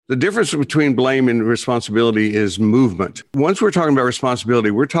The difference between blame and responsibility is movement. Once we're talking about responsibility,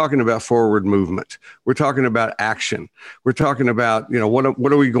 we're talking about forward movement. We're talking about action. We're talking about, what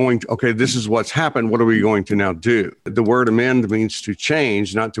are we going to, okay, this is what's happened. What are we going to now do? The word amend means to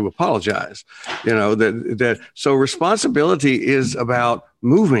change, not to apologize. So responsibility is about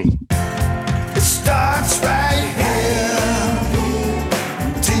moving. It starts right here,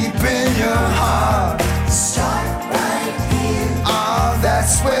 deep in your heart. Start right here. Oh,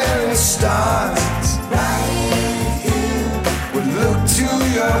 that's where it starts. Right here. We look to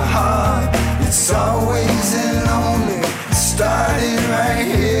your heart. It's always and only starting right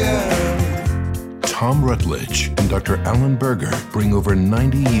here. Tom Rutledge and Dr. Alan Berger bring over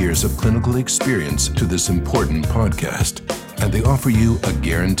 90 years of clinical experience to this important podcast, and they offer you a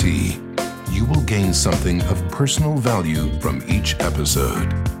guarantee. You will gain something of personal value from each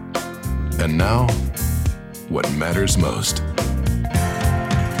episode. And now, what matters most.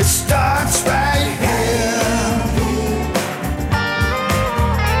 It starts right here.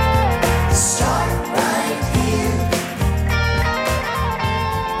 Start right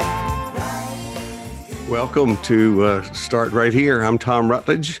here. Welcome to Start Right Here. I'm Tom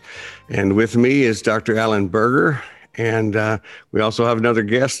Rutledge, and with me is Dr. Alan Berger. And we also have another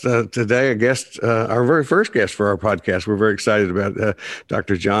guest today, our very first guest for our podcast. We're very excited about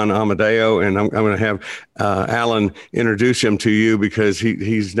Dr. John Amadeo, and I'm going to have Alan introduce him to you because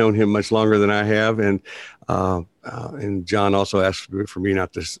he's known him much longer than I have. And John also asked for me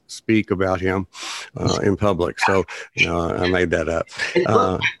not to speak about him in public. So I made that up.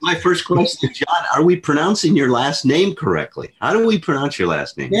 My first question, John, are we pronouncing your last name correctly? How do we pronounce your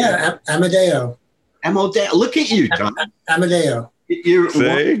last name? Yeah, Amadeo. Amadeo. Look at you, Tom. Amadeo. You're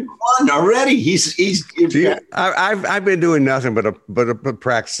one already. I've been doing nothing but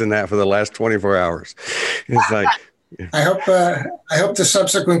practicing that for the last 24 hours. It's like. I hope the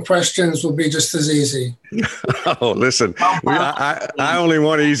subsequent questions will be just as easy. Oh, listen, I only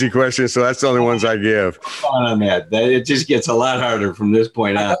want easy questions, so that's the only ones I give. On that, it just gets a lot harder from this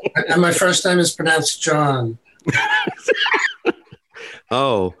point on. And my first name is pronounced John.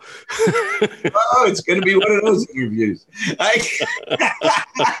 Oh, it's going to be one of those interviews.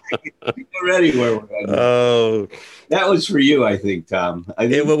 Already where we're going. Oh, that was for you, I think, Tom.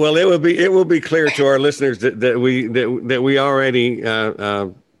 It will be clear to our listeners that we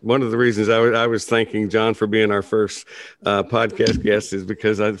already. One of the reasons I was thanking John for being our first podcast guest is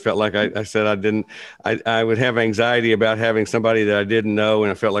because I felt like I said I would have anxiety about having somebody that I didn't know,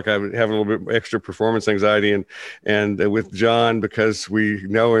 and I felt like I would have a little bit extra performance anxiety. And with John, because we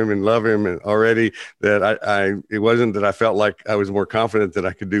know him and love him and already, that it wasn't that I felt like I was more confident that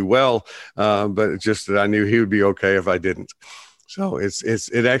I could do well, but it's just that I knew he would be okay if I didn't. So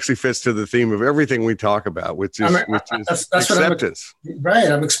it actually fits to the theme of everything we talk about, which is that's acceptance.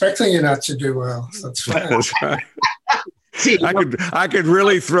 I'm expecting you not to do well. So that's fine. That's right. I could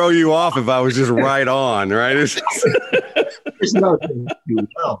really throw you off if I was just right on, right? There's nothing to do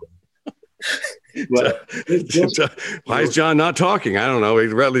well. Why is John not talking? I don't know. He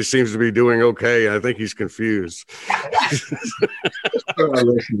really seems to be doing okay. I think he's confused. No,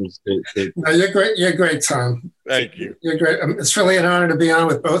 you're great. You're great, Tom. Thank you. You're great. It's really an honor to be on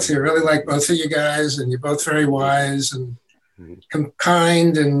with both of you. I really like both of you guys, and you're both very wise and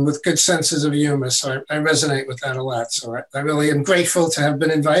kind and with good senses of humor. So I resonate with that a lot. So I really am grateful to have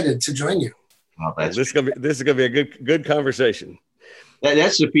been invited to join you. This is gonna be a good conversation.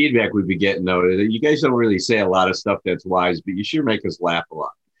 That's the feedback we've been getting, though. You guys don't really say a lot of stuff that's wise, but you sure make us laugh a lot.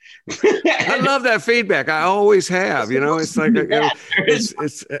 I love that feedback. I always have. It's like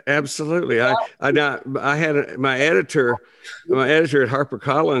it's absolutely. I had my editor at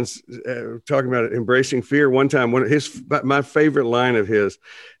HarperCollins talking about embracing fear one time. My favorite line of his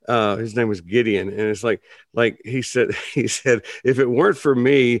name was Gideon, and it's like he said if it weren't for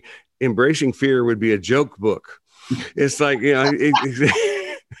me, embracing fear would be a joke book. It's like, he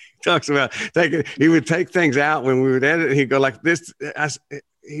talks about he would take things out when we would edit, and he'd go like this.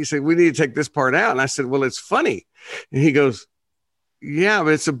 He said, we need to take this part out. And I said, well, it's funny. And he goes, yeah,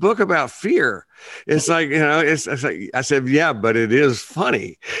 but it's a book about fear. It's like, it's like, I said, yeah, but it is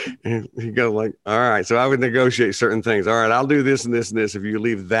funny. And he'd go like, all right. So I would negotiate certain things. All right, I'll do this and this and this if you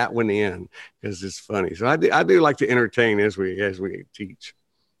leave that one in, because it's funny. So I do like to entertain as we teach.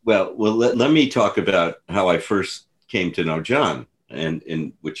 Well, let me talk about how I first came to know John,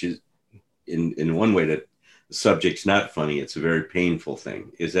 and which is in one way that the subject's not funny. It's a very painful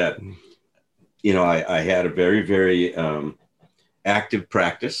thing. Is that, I had a very, very active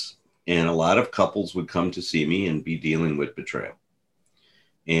practice, and a lot of couples would come to see me and be dealing with betrayal.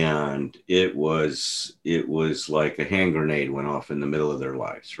 and it was like a hand grenade went off in the middle of their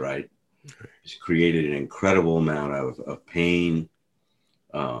lives, right? It's created an incredible amount of pain,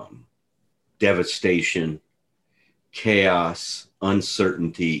 devastation, chaos,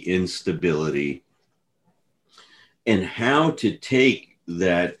 uncertainty, instability, and how to take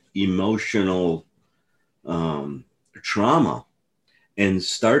that emotional trauma and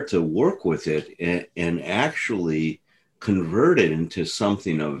start to work with it and actually convert it into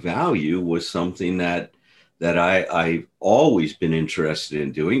something of value was something that I've always been interested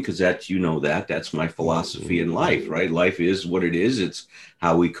in doing, because that's my philosophy in life, right? Life is what it is. It's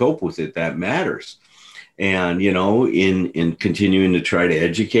how we cope with it that matters. And, in continuing to try to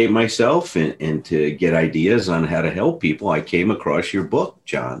educate myself and to get ideas on how to help people, I came across your book,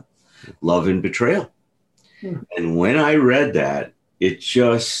 John, Love and Betrayal. And when I read that, it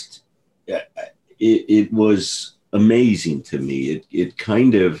was amazing to me. It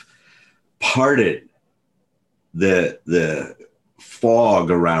kind of parted the fog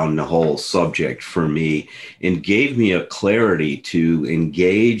around the whole subject for me and gave me a clarity to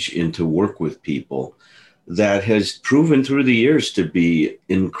engage and to work with people that has proven through the years to be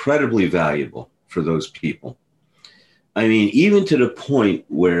incredibly valuable for those people. I mean, even to the point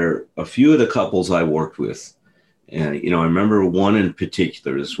where a few of the couples I worked with, and, I remember one in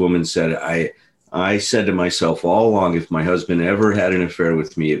particular, this woman said, I said to myself all along, if my husband ever had an affair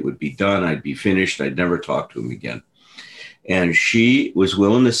with me, it would be done. I'd be finished. I'd never talk to him again. And she was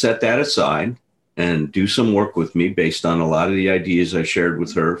willing to set that aside and do some work with me based on a lot of the ideas I shared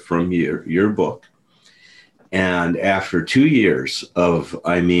with her from your book. And after 2 years of,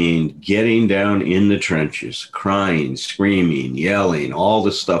 getting down in the trenches, crying, screaming, yelling, all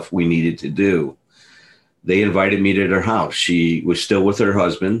the stuff we needed to do, they invited me to their house. She was still with her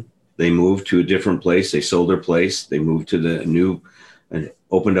husband. They moved to a different place. They sold their place. They moved to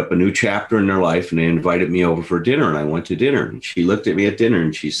opened up a new chapter in their life, and they invited me over for dinner, and I went to dinner. And she looked at me at dinner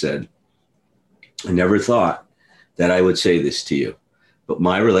and she said, I never thought that I would say this to you, but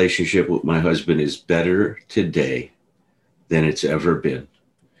my relationship with my husband is better today than it's ever been.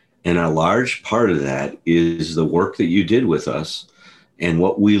 And a large part of that is the work that you did with us and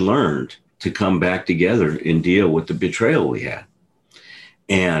what we learned to come back together and deal with the betrayal we had.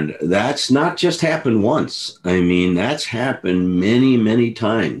 And that's not just happened once. That's happened many, many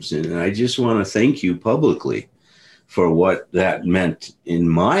times. And I just want to thank you publicly for what that meant in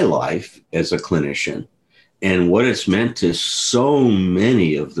my life as a clinician and what it's meant to so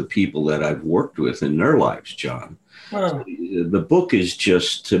many of the people that I've worked with in their lives, John. Wow. The book is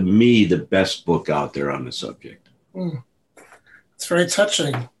just, to me, the best book out there on the subject. It's very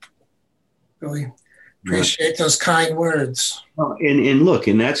touching. Really appreciate those kind words. And look,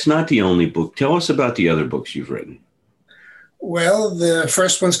 and that's not the only book. Tell us about the other books you've written. Well, the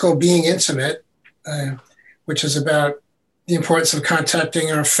first one's called Being Intimate, which is about the importance of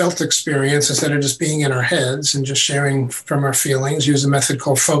contacting our felt experience instead of just being in our heads and just sharing from our feelings. Use a method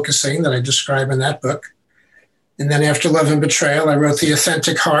called focusing that I describe in that book. And then after Love and Betrayal, I wrote The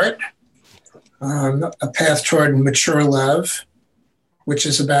Authentic Heart, A Path Toward Mature Love, which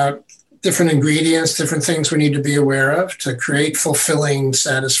is about different ingredients, different things we need to be aware of to create fulfilling,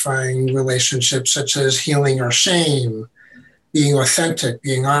 satisfying relationships, such as healing our shame, being authentic,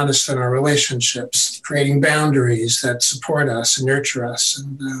 being honest in our relationships, creating boundaries that support us and nurture us.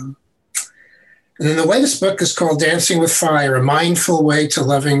 And then the latest book is called Dancing with Fire, A Mindful Way to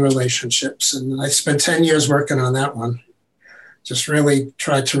Loving Relationships. And I spent 10 years working on that one. Just really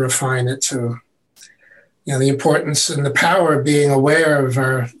tried to refine it to, the importance and the power of being aware of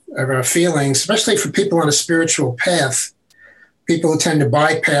our feelings, especially for people on a spiritual path. People who tend to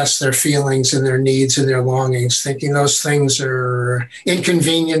bypass their feelings and their needs and their longings, thinking those things are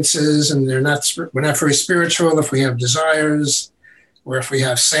inconveniences and we're not very spiritual if we have desires, or if we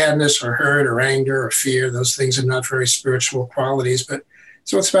have sadness or hurt or anger or fear. Those things are not very spiritual qualities. But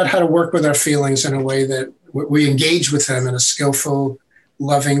so it's about how to work with our feelings in a way that we engage with them in a skillful,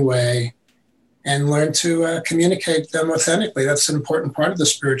 loving way and learn to communicate them authentically. That's an important part of the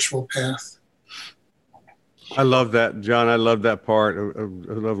spiritual path. I love that, John. I love that part. I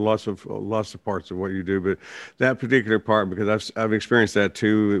love lots of parts of what you do, but that particular part, because I've experienced that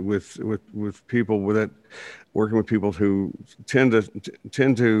too with people with that, working with people who tend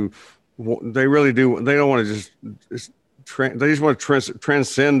to they really do. They don't want to just they just want to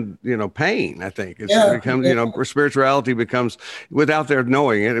transcend, pain. I think it becomes, spirituality becomes, without their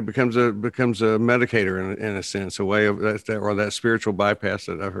knowing it, it becomes a medicator in a sense, a way of that spiritual bypass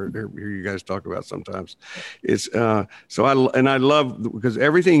that I've hear you guys talk about sometimes. It's so I love, because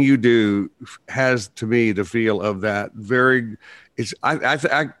everything you do has, to me, the feel of that very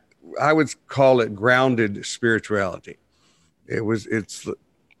I would call it grounded spirituality. It's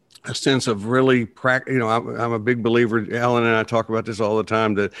a sense of really I'm a big believer. Alan and I talk about this all the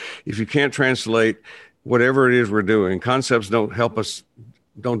time, that if you can't translate whatever it is we're doing, concepts don't help us,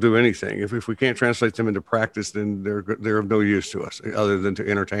 don't do anything. If we can't translate them into practice, then they're of no use to us other than to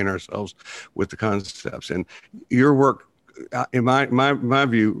entertain ourselves with the concepts. And your work, in my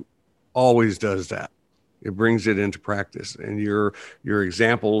view, always does that. It brings it into practice, and your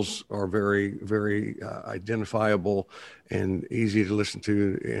examples are very, very identifiable and easy to listen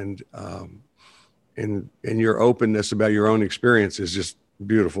to, and your openness about your own experience is just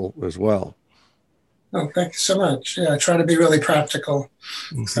beautiful as well. Oh, thank you so much. Yeah, I try to be really practical.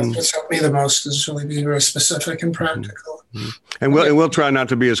 Mm-hmm. That's helped me the most, is really being very specific and practical. Mm-hmm. And we'll try not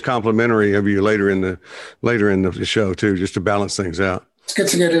to be as complimentary of you later in the show too, just to balance things out. It's good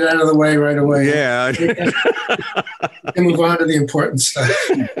to get it out of the way right away. Yeah. And move on to the important stuff.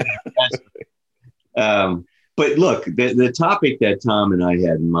 But look, the topic that Tom and I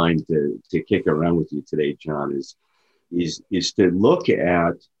had in mind to kick around with you today, John, is to look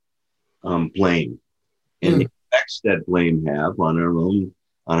at blame and the effects that blame have on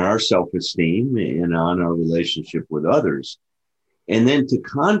our self-esteem and on our relationship with others. And then to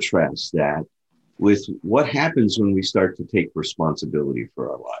contrast that with what happens when we start to take responsibility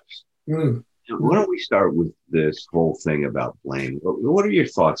for our lives. Why don't we start with this whole thing about blame? What are your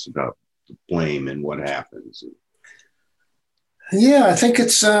thoughts about blame and what happens? Yeah, I think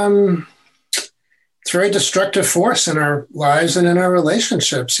it's a very destructive force in our lives and in our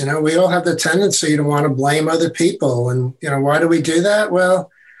relationships. We all have the tendency to want to blame other people. And, why do we do that? Well,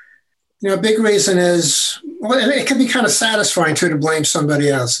 a big reason is, it can be kind of satisfying too to blame somebody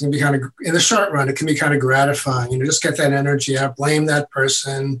else. It can be kind of, in the short run, it can be kind of gratifying. Just get that energy out, blame that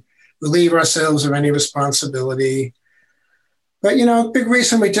person, relieve ourselves of any responsibility. But, a big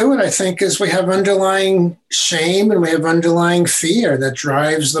reason we do it, I think, is we have underlying shame and we have underlying fear that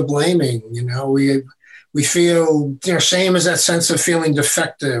drives the blaming. We feel, shame is that sense of feeling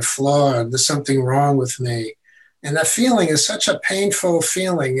defective, flawed, there's something wrong with me. And that feeling is such a painful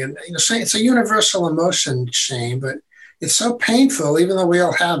feeling. And it's a universal emotion, shame, but it's so painful, even though we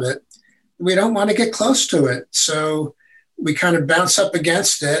all have it, we don't want to get close to it. So we kind of bounce up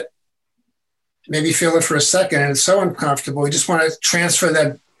against it, maybe feel it for a second, and it's so uncomfortable. We just want to transfer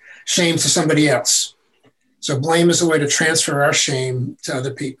that shame to somebody else. So blame is a way to transfer our shame to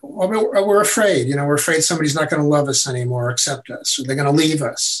other people. Or we're afraid, we're afraid somebody's not going to love us anymore, accept us, or they're going to leave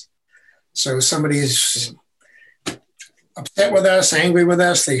us. So somebody's upset with us, angry with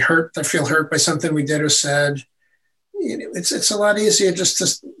us, they feel hurt by something we did or said. It's a lot easier just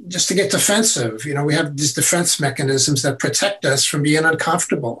to get defensive. We have these defense mechanisms that protect us from being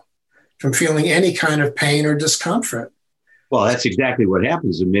uncomfortable, from feeling any kind of pain or discomfort. Well, that's exactly what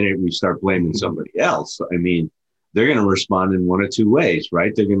happens the minute we start blaming somebody else. I mean, they're going to respond in one of two ways,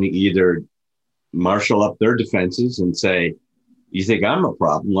 right? They're going to either marshal up their defenses and say, you think I'm a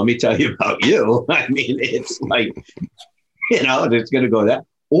problem? Let me tell you about you. I mean, it's like, it's going to go that.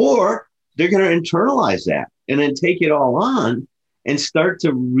 Or they're going to internalize that and then take it all on and start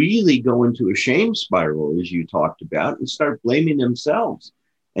to really go into a shame spiral, as you talked about, and start blaming themselves.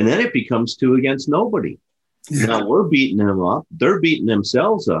 And then it becomes two against nobody. Yeah. Now we're beating them up. They're beating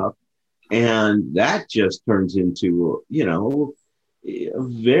themselves up. And that just turns into, a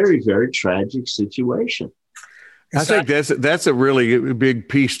very, very tragic situation. I think that's a really big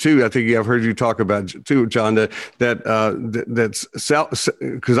piece too. I think I've heard you talk about too, John, that's self,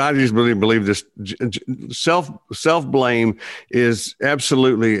 because I just really believe this self blame is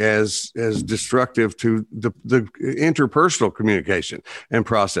absolutely as destructive to the interpersonal communication and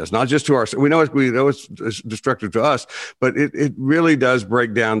process, not just to ourselves. We know it's destructive to us, but it really does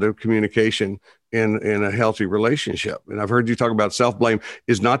break down the communication in a healthy relationship. And I've heard you talk about self-blame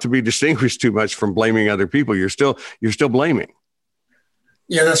is not to be distinguished too much from blaming other people. You're still blaming.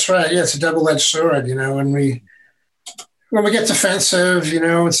 Yeah, that's right. Yeah, it's a double-edged sword. When we get defensive,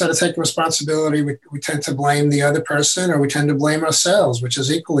 instead of taking responsibility, we tend to blame the other person, or we tend to blame ourselves, which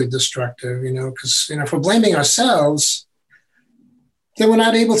is equally destructive, because, if we're blaming ourselves, then we're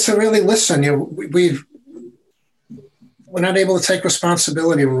not able to really listen. We're not able to take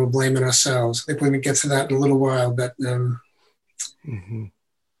responsibility when we're blaming ourselves. I think we can get to that in a little while, but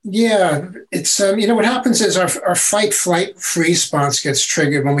yeah, it's, what happens is our fight, flight, freeze response gets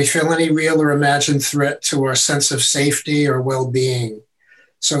triggered when we feel any real or imagined threat to our sense of safety or well-being.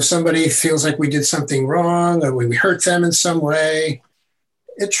 So if somebody feels like we did something wrong or we hurt them in some way,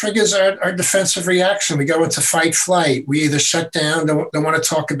 it triggers our defensive reaction. We go into fight flight. We either shut down, don't want to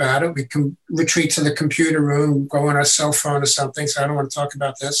talk about it. We can retreat to the computer room, go on our cell phone or something. So I don't want to talk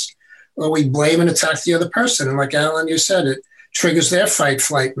about this. Or we blame and attack the other person. And like Alan, you said, it triggers their fight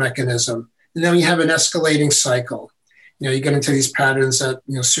flight mechanism. And then we have an escalating cycle. You get into these patterns that,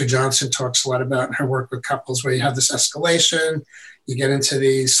 Sue Johnson talks a lot about in her work with couples, where you have this escalation, you get into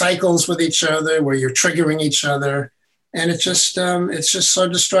these cycles with each other where you're triggering each other. And it's just so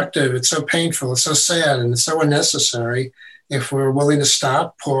destructive. It's so painful. It's so sad, and it's so unnecessary if we're willing to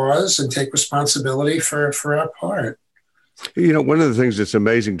stop, pause, and take responsibility for our part. One of the things that's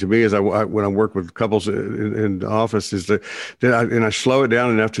amazing to me is when I work with couples in the office is that I slow it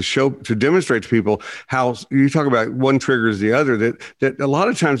down enough to demonstrate to people how you talk about one triggers the other, that a lot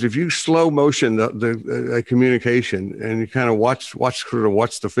of times if you slow motion the communication and you kind of watch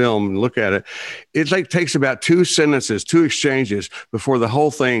the film and look at it, it takes about 2 sentences, 2 exchanges before the whole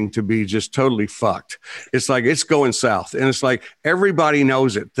thing to be just totally fucked. It's like it's going south, and it's like everybody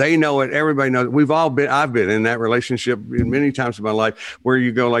knows it. They know it. Everybody knows it. I've been in that relationship many times in my life where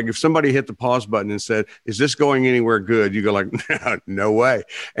you go, like, if somebody hit the pause button and said, "Is this going anywhere good?" You go like, "No way."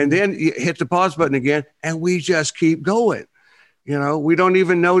 And then you hit the pause button again, and we just keep going. We don't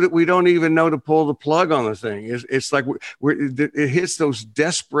even know to pull the plug on the thing. It's like it hits those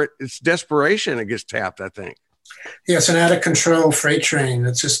desperation. It gets tapped, I think. Yeah, it's an out of control freight train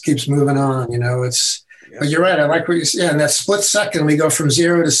that just keeps moving on. But you're right. I like what you said. In that split second, we go from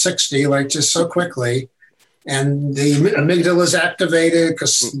 0 to 60, like just so quickly. And the amygdala is activated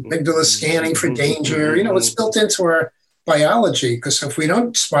because amygdala is scanning for danger. It's built into our biology, because if we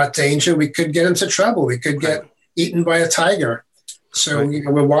don't spot danger, we could get into trouble. We could get eaten by a tiger. So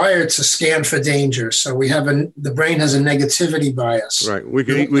we're wired to scan for danger. So the brain has a negativity bias. Right. We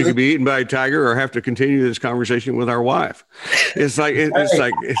could be eaten by a tiger or have to continue this conversation with our wife. It's like is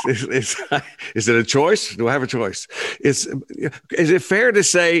it a choice? Do I have a choice? Is it fair to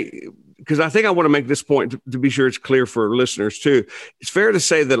say? Because I think I want to make this point to be sure it's clear for listeners too. It's fair to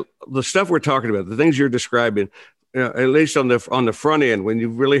say that the stuff we're talking about, the things you're describing, at least on the front end, when you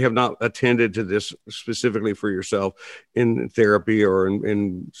really have not attended to this specifically for yourself in therapy or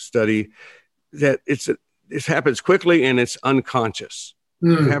in study, that it happens quickly and it's unconscious.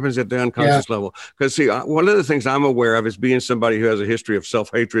 It happens at the unconscious level. Because one of the things I'm aware of is being somebody who has a history of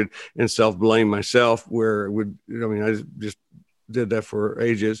self-hatred and self-blame myself, where I just did that for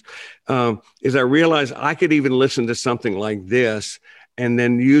ages, is I realized I could even listen to something like this and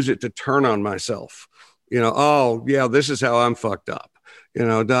then use it to turn on myself. Oh yeah, this is how I'm fucked up.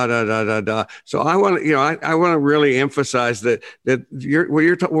 Da. So I want to, I want to really emphasize that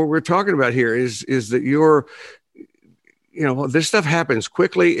what we're talking about here is that this stuff happens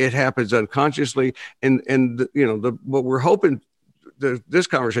quickly. It happens unconsciously, and what we're hoping this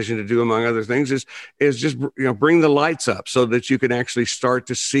conversation to do, among other things, is just bring the lights up so that you can actually start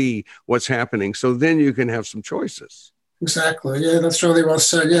to see what's happening. So then you can have some choices. Exactly. Yeah, that's really well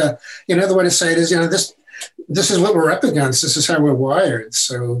said. Yeah, another way to say it is, this is what we're up against. This is how we're wired.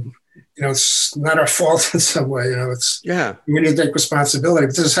 So it's not our fault in some way. We need to take responsibility.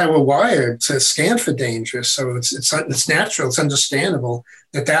 But this is how we're wired, to scan for danger. So it's natural. It's understandable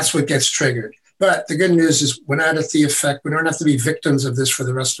that that's what gets triggered. But the good news is we're not at the effect. We don't have to be victims of this for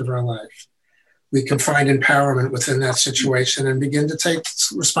the rest of our life. We can find empowerment within that situation and begin to take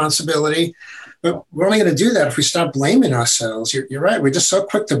responsibility. But we're only going to do that if we stop blaming ourselves. You're right. We're just so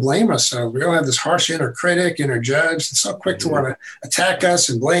quick to blame ourselves. We all have this harsh inner critic, inner judge. It's so quick to want to attack us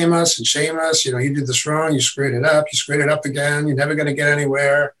and blame us and shame us. You did this wrong. You screwed it up again. You're never going to get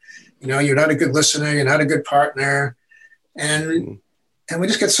anywhere. You're not a good listener. You're not a good partner. And we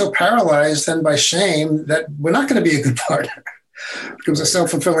just get so paralyzed then by shame that we're not going to be a good partner. It becomes a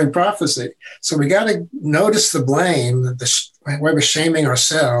self-fulfilling prophecy. So we got to notice the blame, where we're shaming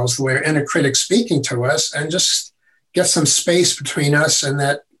ourselves, the way our inner critic's speaking to us, and just get some space between us and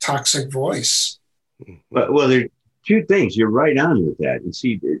that toxic voice. Well, there are 2 things. You're right on with that. And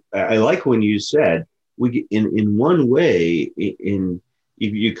see, I like when you said, we in one way,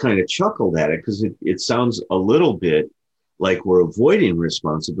 you kind of chuckled at it, because it sounds a little bit like we're avoiding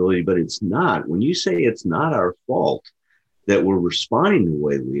responsibility, but it's not. When you say it's not our fault that we're responding the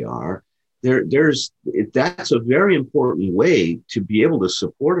way we are, that's a very important way to be able to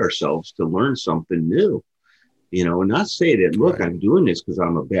support ourselves, to learn something new, and not say that, look, I'm doing this because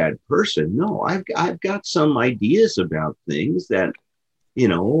I'm a bad person. No, I've got some ideas about things that,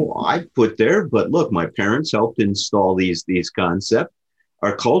 I put there, but look, my parents helped install these concepts.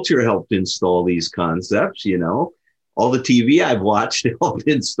 Our culture helped install these concepts, all the TV I've watched helped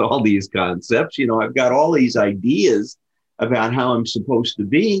install these concepts. I've got all these ideas about how I'm supposed to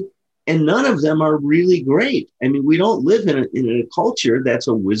be. And none of them are really great. I mean, we don't live in a culture that's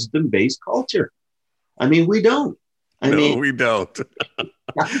a wisdom-based culture. I mean, we don't. No, we don't.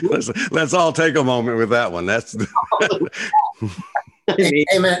 let's all take a moment with that one. That's amen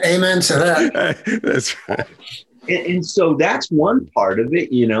to that. That's right. And so that's one part of it.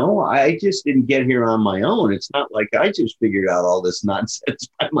 I just didn't get here on my own. It's not like I just figured out all this nonsense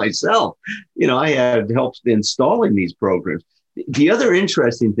by myself. I had help installing these programs. The other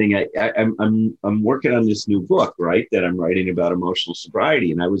interesting thing, I'm working on this new book, right, that I'm writing about emotional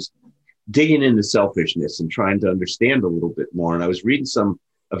sobriety, and I was digging into selfishness and trying to understand a little bit more. And I was reading some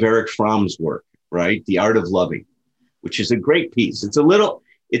of Erich Fromm's work, right, The Art of Loving, which is a great piece. It's a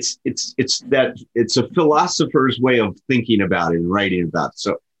philosopher's way of thinking about it and writing about it.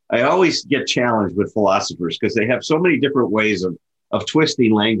 So I always get challenged with philosophers because they have so many different ways of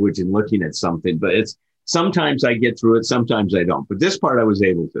twisting language and looking at something. But sometimes I get through it, sometimes I don't. But this part I was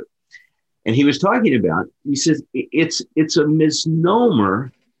able to. And he was talking about, he says, it's a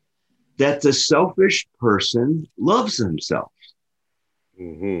misnomer that the selfish person loves themselves.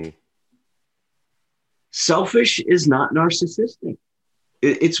 Mm-hmm. Selfish is not narcissistic.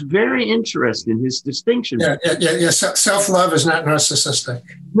 It's very interesting, his distinction. Yeah. Self-love is not narcissistic.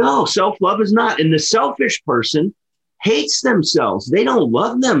 No, self-love is not. And the selfish person hates themselves. They don't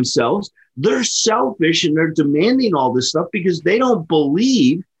love themselves. They're selfish and they're demanding all this stuff because they don't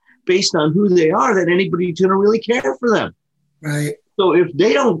believe, based on who they are, that anybody's going to really care for them. Right. So if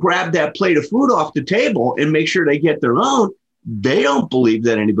they don't grab that plate of food off the table and make sure they get their own, they don't believe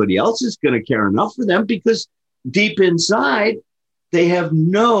that anybody else is going to care enough for them because deep inside, they have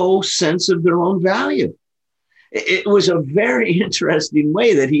no sense of their own value. It was a very interesting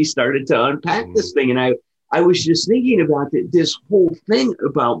way that he started to unpack this thing. And I was just thinking about that this whole thing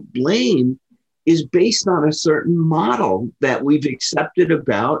about blame is based on a certain model that we've accepted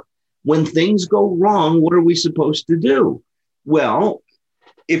about when things go wrong, what are we supposed to do? Well,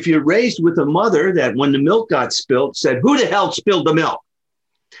 if you're raised with a mother that when the milk got spilled said, who the hell spilled the milk?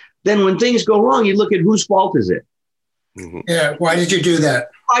 Then when things go wrong, you look at whose fault is it? Mm-hmm. Yeah. Why did you do that?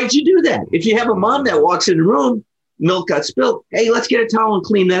 Why did you do that? If you have a mom that walks in the room, milk got spilled. Hey, let's get a towel and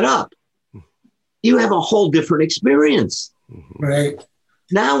clean that up. You have a whole different experience. Right.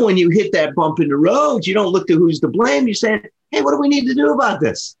 Now, when you hit that bump in the road, you don't look to who's to blame. You're saying, hey, what do we need to do about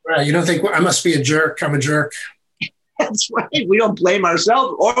this? Right. You don't think, well, I must be a jerk. I'm a jerk. That's right. We don't blame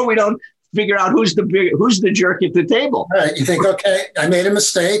ourselves, or we don't figure out who's the jerk at the table. Right. You think, okay, I made a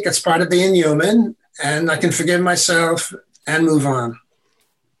mistake. It's part of being human, and I can forgive myself and move on.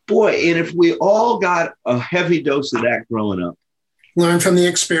 Boy, and if we all got a heavy dose of that growing up, learn from the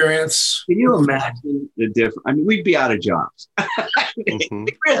experience. Can you imagine the difference? I mean, we'd be out of jobs.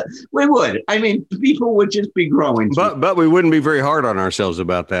 We would. I mean, people would just be growing. But we wouldn't be very hard on ourselves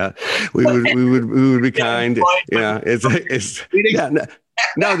about that. We would be kind. Yeah,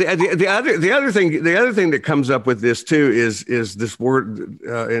 No, the other thing that comes up with this too is this word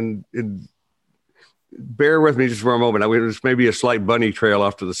and bear with me just for a moment. This may be a slight bunny trail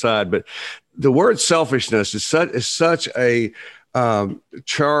off to the side, but the word selfishness is such a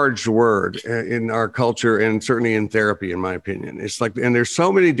charged word in our culture and certainly in therapy, in my opinion. It's like, and there's so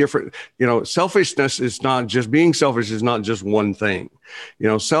many different, selfishness is not just being selfish is not just one thing.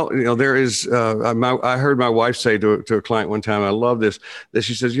 There is, I heard my wife say to a client one time, I love this, that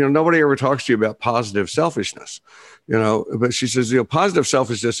she says, nobody ever talks to you about positive selfishness, but she says, positive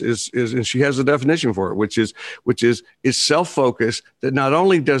selfishness is, and she has a definition for it, which is self-focus that not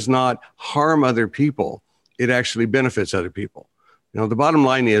only does not harm other people, it actually benefits other people. The bottom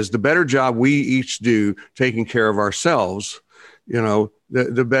line is the better job we each do taking care of ourselves,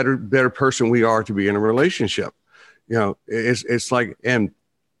 the better person we are to be in a relationship. It's like, and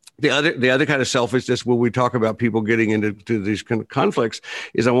the other kind of selfishness when we talk about people getting into these kind of conflicts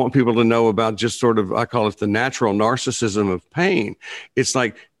is I want people to know about just sort of, I call it the natural narcissism of pain. It's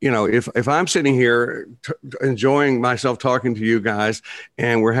like, if I'm sitting here enjoying myself talking to you guys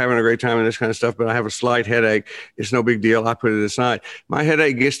and we're having a great time and this kind of stuff, but I have a slight headache, it's no big deal. I put it aside. My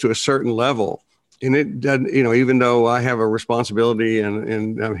headache gets to a certain level. And it doesn't, even though I have a responsibility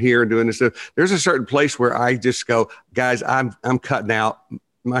and I'm here doing this stuff, there's a certain place where I just go, guys, I'm cutting out.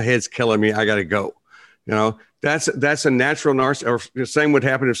 My head's killing me. I got to go. That's a natural narcissist. Or the same would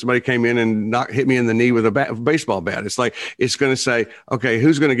happen if somebody came in and hit me in the knee with a baseball bat. It's like, it's going to say, okay,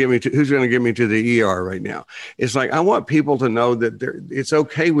 who's going to get me to the ER right now? It's like, I want people to know that it's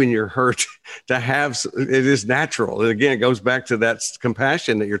okay when you're hurt to have, it is natural. And again, it goes back to that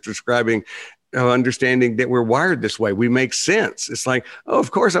compassion that you're describing of understanding that we're wired this way. We make sense. It's like, oh,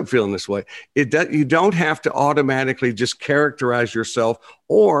 of course I'm feeling this way. You don't have to automatically just characterize yourself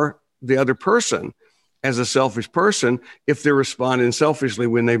or the other person as a selfish person if they're responding selfishly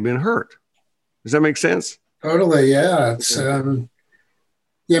when they've been hurt. Does that make sense? Totally, yeah. It's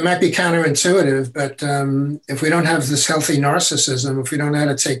it might be counterintuitive, but if we don't have this healthy narcissism, if we don't know how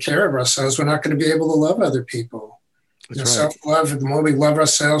to take care of ourselves, we're not going to be able to love other people. Right. Self-love, the more we love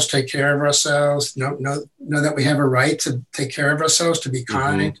ourselves, take care of ourselves, know that we have a right to take care of ourselves, to be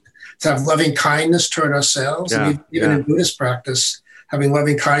kind, to have loving kindness toward ourselves. Yeah, and even in Buddhist practice, having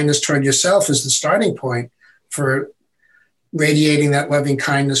loving kindness toward yourself is the starting point for radiating that loving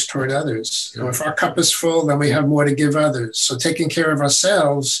kindness toward others. You know, if our cup is full, then we have more to give others. So taking care of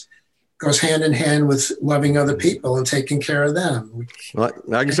ourselves goes hand in hand with loving other people and taking care of them. Well,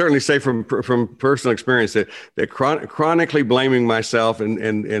 I can certainly say from personal experience that chronically blaming myself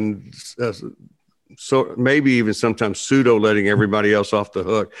and so maybe even sometimes pseudo letting everybody else off the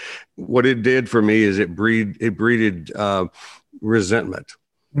hook, what it did for me is it breeded resentment.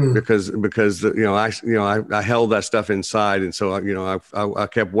 Because I held that stuff inside, and so I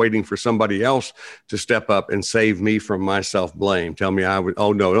kept waiting for somebody else to step up and save me from my self blame. Tell me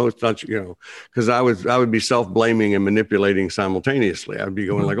no, it's not, because I would be self blaming and manipulating simultaneously. I'd be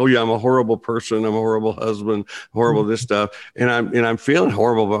going like, oh yeah, I'm a horrible person, I'm a horrible husband, horrible this stuff, and I'm feeling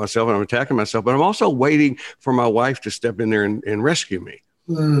horrible about myself, and I'm attacking myself, but I'm also waiting for my wife to step in there and rescue me.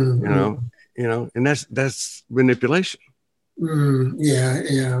 And that's manipulation. We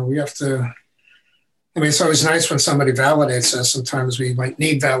have to, it's always nice when somebody validates us. Sometimes we might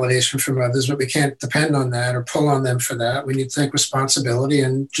need validation from others, but we can't depend on that or pull on them for that. We need to take responsibility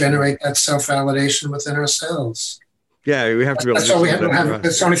and generate that self-validation within ourselves. Yeah, we have to be able to.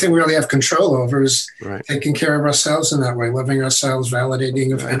 That's the only thing we really have control over is taking care of ourselves in that way, loving ourselves,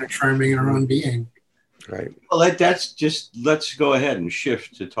 validating and affirming our own being. Right. Well, that's just, let's go ahead and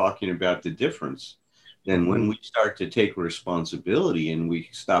shift to talking about the difference. Then when we start to take responsibility and we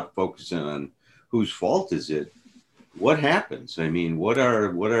stop focusing on whose fault is it, what happens? I mean, what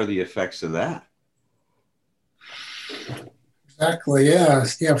are the effects of that? Exactly. Yeah.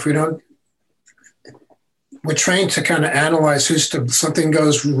 If we don't, we're trained to kind of analyze something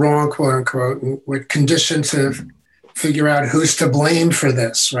goes wrong, quote unquote, and we're conditioned to figure out who's to blame for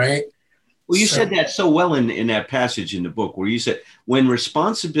this, right? Well, you said that so well in that passage in the book where you said, when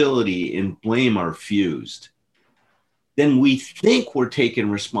responsibility and blame are fused, then we think we're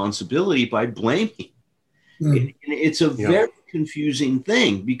taking responsibility by blaming. And it's a very confusing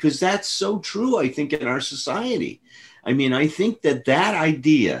thing because that's so true, I think, in our society. I mean, I think that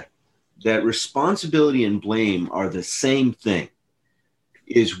idea that responsibility and blame are the same thing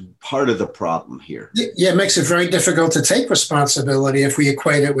is part of the problem here. Yeah, it makes it very difficult to take responsibility if we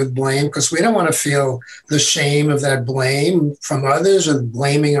equate it with blame, because we don't want to feel the shame of that blame from others or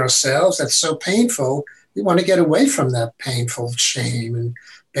blaming ourselves. That's so painful. We want to get away from that painful shame and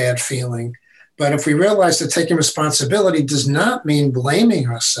bad feeling. But if we realize that taking responsibility does not mean blaming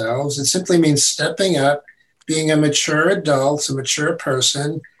ourselves, it simply means stepping up, being a mature adult, a mature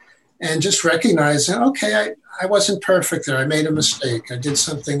person, and just recognizing, okay, I wasn't perfect there. I made a mistake. I did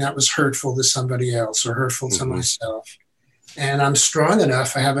something that was hurtful to somebody else or hurtful to myself. And I'm strong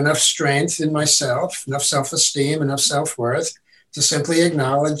enough. I have enough strength in myself, enough self-esteem, enough self-worth to simply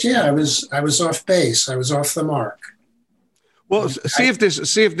acknowledge, I was off base. I was off the mark. Well, see if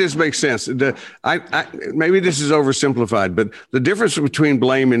this makes sense. Maybe this is oversimplified, but the difference between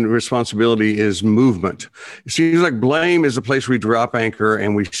blame and responsibility is movement. It seems like blame is a place we drop anchor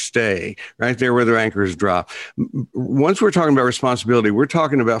and we stay right there where the anchors drop. Once we're talking about responsibility, we're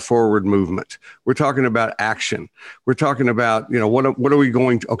talking about forward movement. We're talking about action. We're talking about, what are we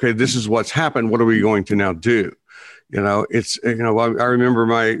going to, okay, this is what's happened. What are we going to now do? It's, I remember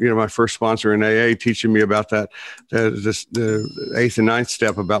my first sponsor in AA teaching me about the 8th and 9th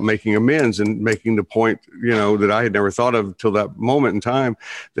step about making amends and making the point, that I had never thought of till that moment in time,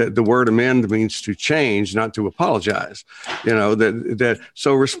 that the word amend means to change, not to apologize,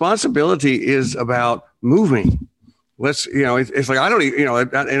 so responsibility is about moving. It's like, I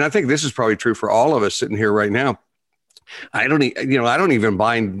don't, and I think this is probably true for all of us sitting here right now. I don't even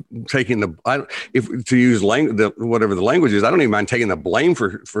mind taking to use whatever the language is. I don't even mind taking the blame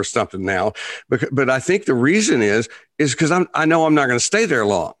for something now, but I think the reason is because I know I'm not going to stay there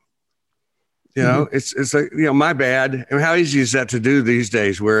long. It's like, my bad. And how easy is that to do these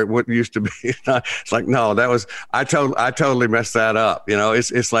days where what used to be, it's like, no, I totally messed that up.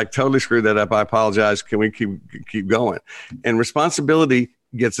 It's like totally screwed that up. I apologize. Can we keep going? And responsibility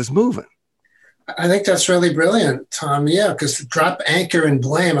gets us moving. I think that's really brilliant, Tom. Yeah, because drop, anchor, and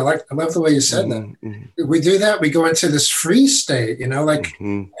blame. I love the way you said that. Mm-hmm. We do that, we go into this freeze state, like,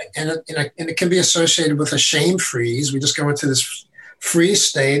 Mm-hmm. and it can be associated with a shame freeze. We just go into this freeze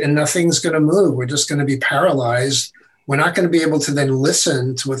state, and nothing's going to move. We're just going to be paralyzed. We're not going to be able to then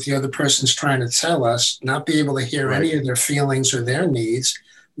listen to what the other person's trying to tell us, not be able to hear Right. any of their feelings or their needs.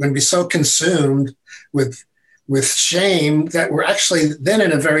 We're going to be so consumed with shame that we're actually then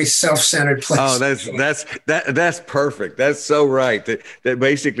in a very self-centered place. Oh, that's perfect. That's so right. That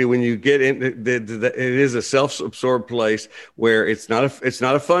basically when you get in, it is a self-absorbed place where it's not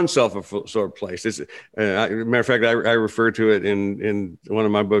a fun self-absorbed place. It's matter of fact, I refer to it in one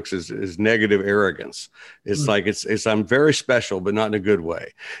of my books as negative arrogance. It's like it's I'm very special, but not in a good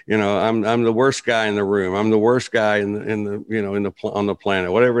way. I'm the worst guy in the room. I'm the worst guy on the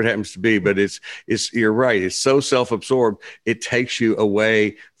planet, whatever it happens to be. But it's you're right. It's so self-absorbed, it takes you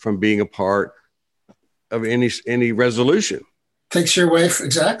away from being a part of any resolution. Takes you away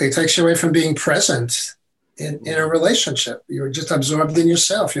it takes you away from being present in a relationship. You're just absorbed in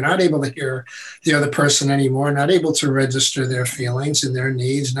yourself. You're not able to hear the other person anymore, not able to register their feelings and their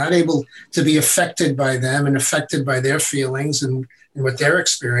needs, not able to be affected by them and affected by their feelings and what they're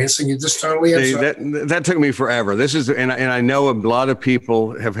experiencing. You just totally absorb. That took me forever. This is, and I know a lot of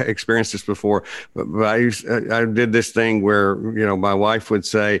people have experienced this before, but I did this thing where, my wife would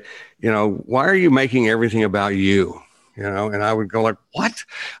say, why are you making everything about you? And I would go like, what?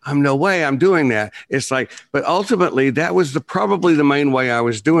 No way I'm doing that. It's like, but ultimately that was probably the main way I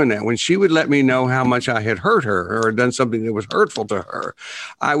was doing that. When she would let me know how much I had hurt her or done something that was hurtful to her,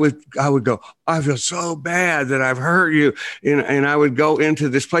 I would go, I feel so bad that I've hurt you. And I would go into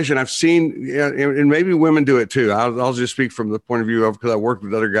this place, and I've seen, and maybe women do it too. I'll just speak from the point of view of, because I worked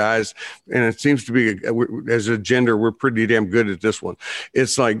with other guys, and it seems to be, as a gender, we're pretty damn good at this one.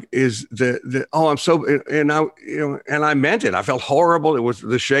 It's like, I'm so, and I meant it. I felt horrible.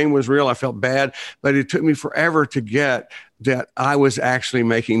 The shame was real. I felt bad, but it took me forever to get that I was actually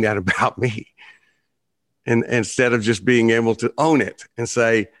making that about me. And instead of just being able to own it and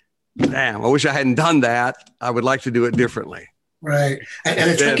say, damn, I wish I hadn't done that. I would like to do it differently. Right.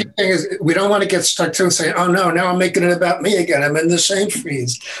 And the tricky thing is, we don't want to get stuck to and say, oh no, now I'm making it about me again. I'm in the shame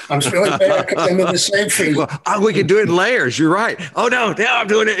freeze. I'm feeling bad because I'm in the shame freeze. Well, we can do it in layers. You're right. Oh no, now I'm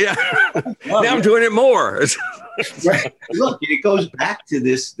doing it. Yeah. Now I'm doing it more. Right. Look, it goes back to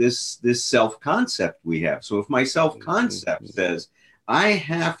this self-concept we have. So if my self-concept says I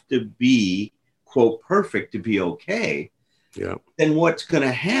have to be, quote, perfect to be okay, yeah, then what's going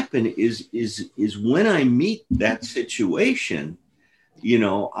to happen is when I meet that situation,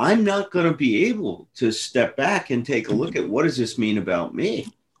 I'm not going to be able to step back and take a look at what does this mean about me?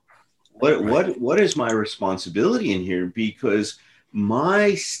 What is my responsibility in here? Because and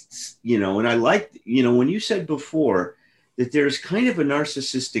I like, when you said before that there's kind of a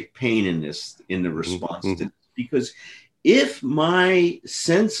narcissistic pain in the response to this, because if my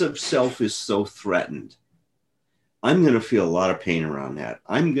sense of self is so threatened, I'm going to feel a lot of pain around that.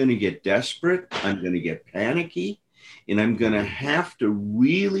 I'm going to get desperate. I'm going to get panicky, and I'm going to have to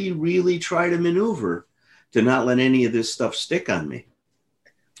really, really try to maneuver to not let any of this stuff stick on me.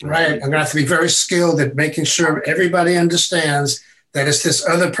 Right. I'm going to have to be very skilled at making sure everybody understands that it's this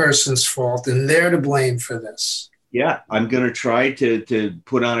other person's fault and they're to blame for this. Yeah, I'm going to try to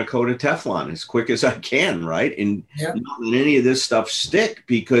put on a coat of Teflon as quick as I can, right? And not let any of this stuff stick,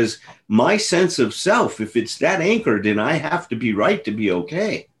 because my sense of self, if it's that anchored and I have to be right to be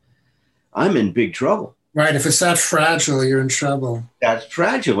okay, I'm in big trouble. Right. If it's that fragile, you're in trouble. That's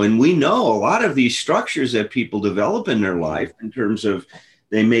fragile. And we know a lot of these structures that people develop in their life in terms of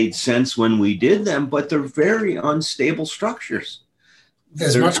they made sense when we did them, but they're very unstable structures.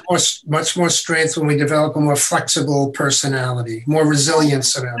 There's much more strength when we develop a more flexible personality, more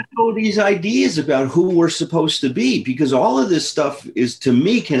resilience around. These ideas about who we're supposed to be, because all of this stuff is, to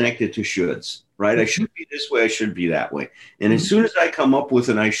me, connected to shoulds, right? I should be this way, I should be that way. And as soon as I come up with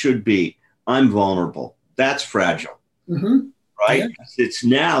an I should be, I'm vulnerable. That's fragile, right? Yeah. It's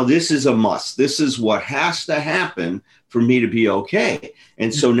now, this is a must. This is what has to happen for me to be okay.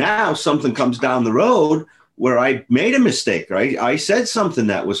 And so now something comes down the road where I made a mistake, right? I said something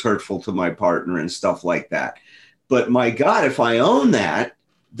that was hurtful to my partner and stuff like that. But my God, if I own that,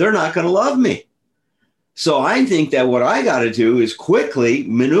 they're not going to love me. So I think that what I got to do is quickly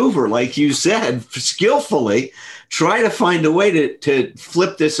maneuver, like you said, skillfully, try to find a way to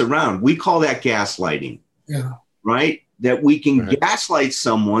flip this around. We call that gaslighting, right? That we can gaslight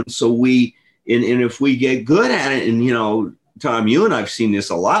someone so and if we get good at it, and, Tom, you and I've seen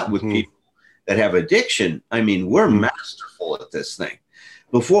this a lot with people that have addiction. I mean, we're masterful at this thing.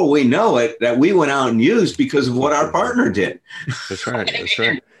 before we know it, that we went out and used because of what our partner did. That's right. That's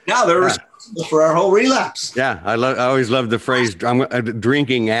right. Now they're responsible for our whole relapse. Yeah, I always love the phrase "I'm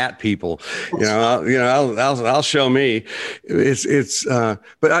drinking at people." I'll show me.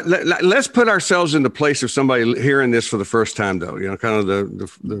 But let's put ourselves in the place of somebody hearing this for the first time, though. Kind of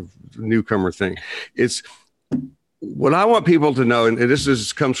the newcomer thing. It's what I want people to know, and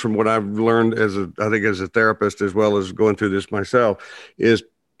this comes from what I've learned as a therapist, as well as going through this myself, is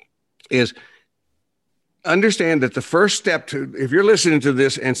understand that the first step if you're listening to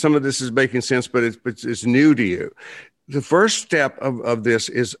this and some of this is making sense, but it's new to you, the first step of this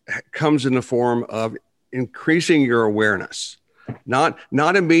comes in the form of increasing your awareness. Not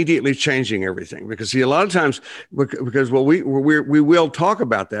immediately changing everything, because see, a lot of times, because we will talk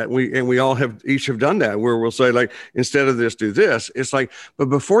about that, and we all each have done that, where we'll say, like, instead of this, do this. It's like, but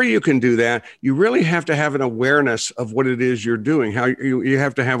before you can do that, you really have to have an awareness of what it is you're doing. How you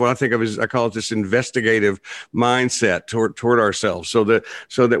have to have what I think of as, I call it, this investigative mindset toward ourselves, so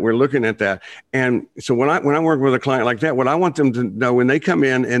that we're looking at that. And so when I'm working with a client like that, what I want them to know when they come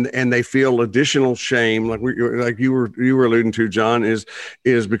in and they feel additional shame, like you were alluding to, John, is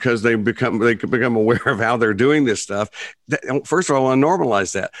because they become aware of how they're doing this stuff. First of all, I want to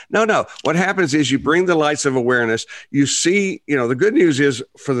normalize that. No. What happens is you bring the lights of awareness. You see, the good news is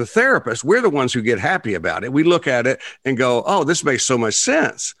for the therapist, we're the ones who get happy about it. We look at it and go, "Oh, this makes so much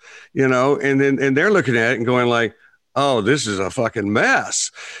sense," and then they're looking at it and going like, "Oh, this is a fucking mess,"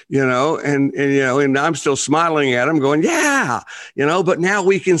 and I'm still smiling at them going, "Yeah," but now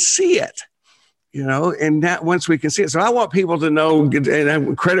we can see it. And that once we can see it. So I want people to know,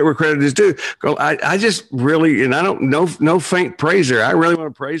 and credit where credit is due. I just really, and I don't no faint praiser. I really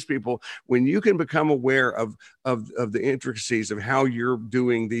want to praise people when you can become aware of the intricacies of how you're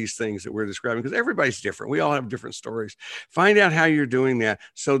doing these things that we're describing, because everybody's different. We all have different stories. Find out how you're doing that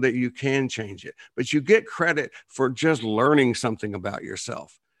so that you can change it. But you get credit for just learning something about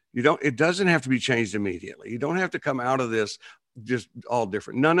yourself. It doesn't have to be changed immediately. You don't have to come out of this just all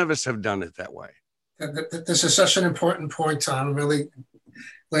different. None of us have done it that way. This is such an important point, Tom. I'm really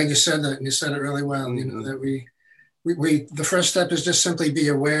glad you said that, and you said it really well. Mm-hmm. That we the first step is just simply be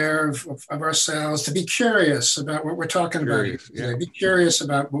aware of ourselves, to be curious about what we're talking about. Yeah. Be curious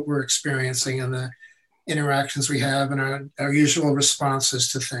about what we're experiencing and the interactions we have and our usual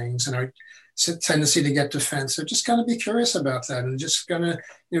responses to things and our tendency to get defensive. Just kind of be curious about that, and just kind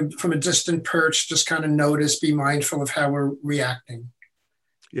of, from a distant perch, just kind of notice, be mindful of how we're reacting.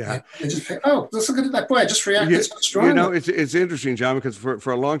 Yeah. And just say, "Oh, let's look at that. Boy, I just reacted so strongly." It's interesting, John, because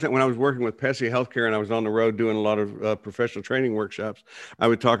for a long time, when I was working with Pesci Healthcare and I was on the road doing a lot of professional training workshops, I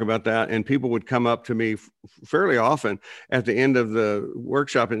would talk about that, and people would come up to me fairly often at the end of the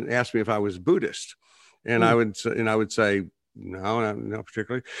workshop and ask me if I was Buddhist, and I would say, No, not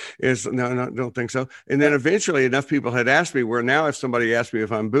particularly. No, don't think so. And then eventually enough people had asked me where now if somebody asks me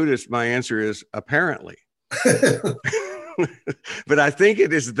if I'm Buddhist, my answer is apparently. But I think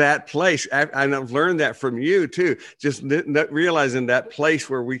it is that place. I've learned that from you too, just not realizing that place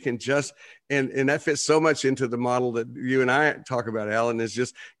where we can just, and that fits so much into the model that you and I talk about, Alan, is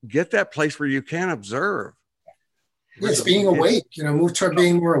just get that place where you can observe. It's being awake, move toward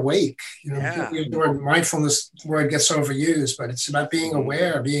being more awake. The word mindfulness word gets overused, but it's about being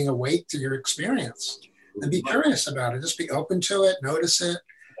aware, being awake to your experience, and be curious about it. Just be open to it, notice it,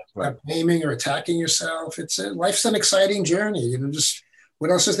 not blaming or attacking yourself. Life's an exciting journey. Just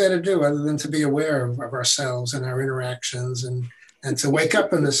what else is there to do other than to be aware of ourselves and our interactions and to wake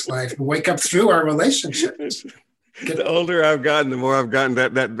up in this life and wake up through our relationships. The older I've gotten, the more I've gotten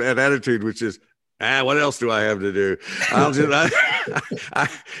that attitude, which is, what else do I have to do? I'll just,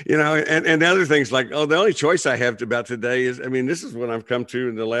 and other things like, the only choice I have about today is, this is what I've come to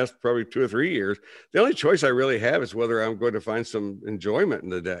in the last probably 2 or 3 years. The only choice I really have is whether I'm going to find some enjoyment in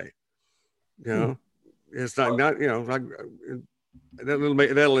the day. It's not,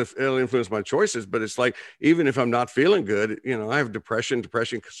 that'll influence my choices, but it's like, even if I'm not feeling good, I have depression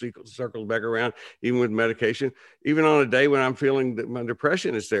circles back around, even with medication, even on a day when I'm feeling that my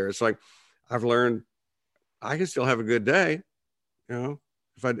depression is there. It's like, I've learned I can still have a good day,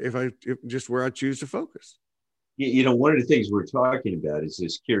 if just where I choose to focus. One of the things we're talking about is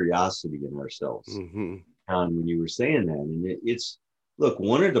this curiosity in ourselves. Mm-hmm. When you were saying that, and look,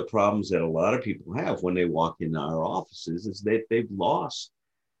 one of the problems that a lot of people have when they walk into our offices is that they've lost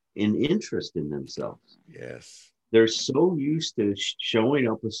an interest in themselves. Yes. They're so used to showing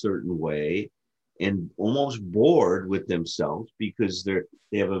up a certain way and almost bored with themselves because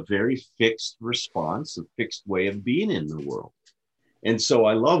they have a very fixed response, a fixed way of being in the world. And so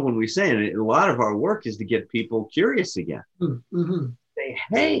I love when we say, and a lot of our work is to get people curious again. Mm-hmm. say,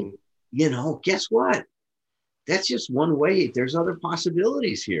 hey, guess what? That's just one way. There's other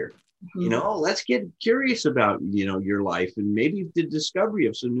possibilities here. Let's get curious about, your life and maybe the discovery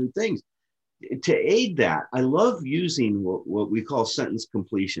of some new things. To aid that, I love using what we call sentence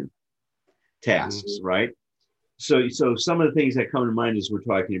completion tasks, right? So some of the things that come to mind as we're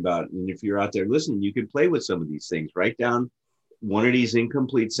talking about, and if you're out there listening, you can play with some of these things. Write down one of these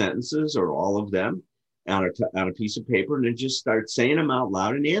incomplete sentences or all of them on a piece of paper, and then just start saying them out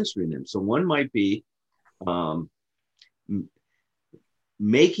loud and answering them. So one might be,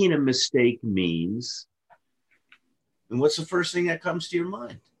 making a mistake means, and what's the first thing that comes to your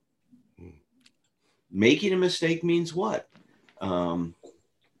mind? Making a mistake means what? And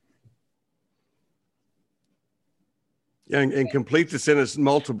complete the sentence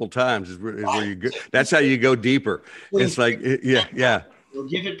multiple times is where you go. That's how you go deeper. It's like, yeah. We'll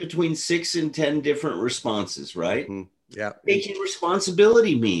give it between 6 and 10 different responses, right? Yeah. Taking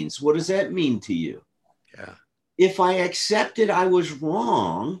responsibility means, what does that mean to you? Yeah. If I accepted I was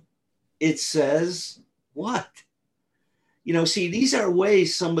wrong, it says what? See, these are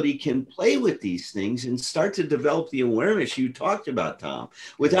ways somebody can play with these things and start to develop the awareness you talked about, Tom.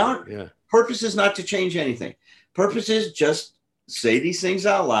 Without purpose is not to change anything. Purpose is just say these things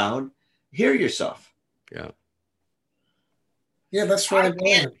out loud, hear yourself. Yeah. Yeah, that's right. I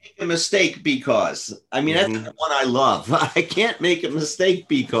can't make a mistake because, that's the one I love. I can't make a mistake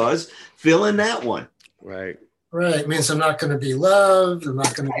because, fill in that one. Right. Right. It means I'm not going to be loved. I'm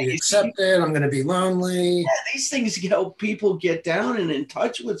not going to be accepted. I'm going to be lonely. Yeah, these things help people get down and in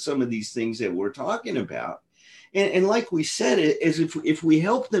touch with some of these things that we're talking about. And like we said, is if we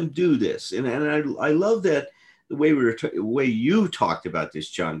help them do this, and I love that the way you talked about this,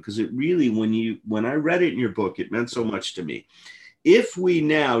 John, because it really, when I read it in your book, it meant so much to me. If we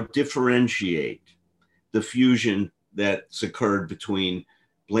now differentiate the fusion that's occurred between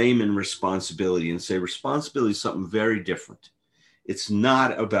blame and responsibility and say responsibility is something very different. It's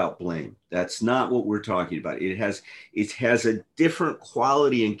not about blame. That's not what we're talking about. It has a different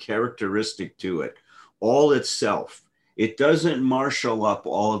quality and characteristic to it, all itself. It doesn't marshal up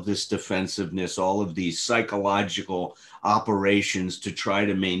all of this defensiveness, all of these psychological operations to try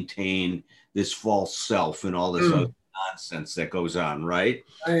to maintain this false self and all this other nonsense that goes on, right?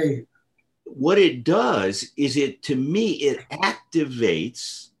 Right. What it does is it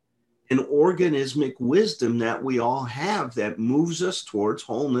activates an organismic wisdom that we all have that moves us towards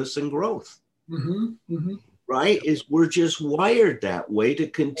wholeness and growth. Right? Is we're just wired that way to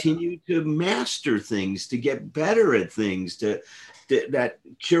continue to master things, to get better at things, that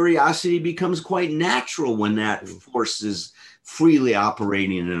curiosity becomes quite natural when that force is freely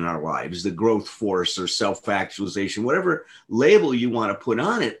operating in our lives, the growth force or self-actualization, whatever label you want to put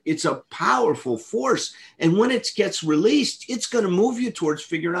on it. It's a powerful force. And when it gets released, it's going to move you towards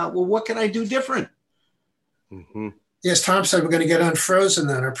figuring out, well, what can I do different? Yes, Tom said we're going to get unfrozen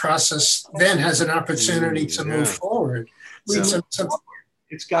then. Our process then has an opportunity to move forward.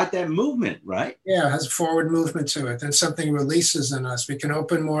 It's got that movement, right? Yeah, it has a forward movement to it. Then something releases in us. We can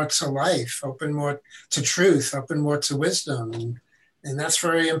open more to life, open more to truth, open more to wisdom. And that's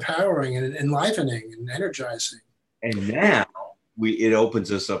very empowering and enlivening and energizing. And now it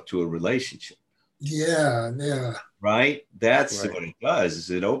opens us up to a relationship. Yeah. Right? That's what it does, is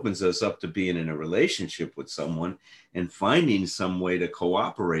it opens us up to being in a relationship with someone and finding some way to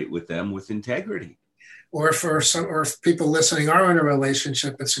cooperate with them with integrity. Or if people listening are in a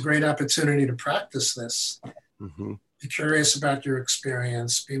relationship, it's a great opportunity to practice this. Be curious about your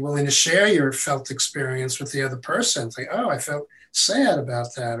experience. Be willing to share your felt experience with the other person. Say, oh, I felt sad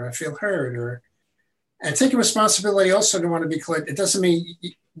about that, or I feel hurt. And taking responsibility also to want to be clear. It doesn't mean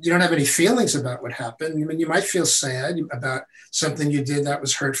you don't have any feelings about what happened. I mean, you might feel sad about something you did that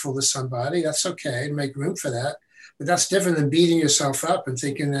was hurtful to somebody. That's okay. Make room for that. But that's different than beating yourself up and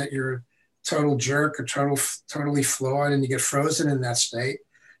thinking that you're total jerk or totally flawed and you get frozen in that state.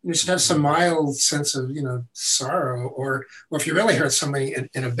 You should have some mild sense of, sorrow, or if you really hurt somebody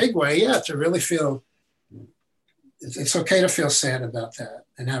in a big way, to really feel it's okay to feel sad about that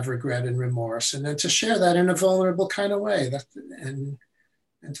and have regret and remorse, and then to share that in a vulnerable kind of way, and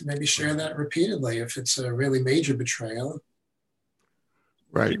to maybe share that repeatedly if it's a really major betrayal.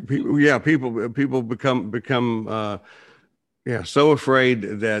 Right. People become so afraid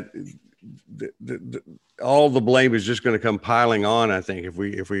that all the blame is just going to come piling on. I think if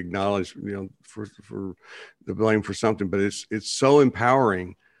we acknowledge, for the blame for something, but it's so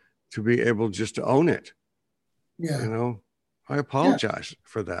empowering to be able just to own it. Yeah. I apologize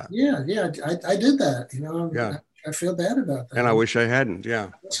for that. Yeah. I did that. I feel bad about that. And I wish I hadn't. Yeah.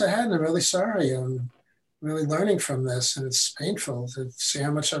 I wish I hadn't. I'm really sorry. really learning from this, and it's painful to see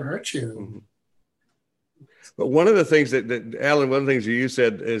how much I've hurt you. Mm-hmm. But one of the things that Alan, one of the things you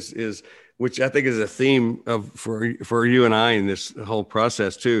said is which I think is a theme for you and I in this whole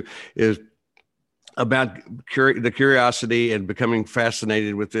process too, is about the curiosity and becoming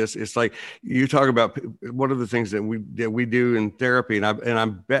fascinated with this. It's like you talk about one of the things that we do in therapy, and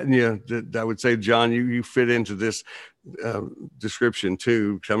I'm betting you that I would say, John, you fit into this description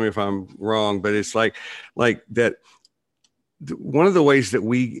too. Tell me if I'm wrong, but it's like that. One of the ways that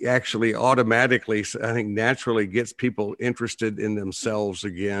we actually automatically, I think, naturally gets people interested in themselves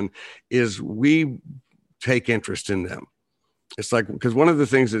again is we take interest in them. It's like, because one of the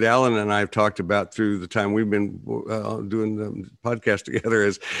things that Alan and I have talked about through the time we've been doing the podcast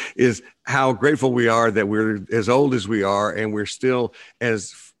together is how grateful we are that we're as old as we are and we're still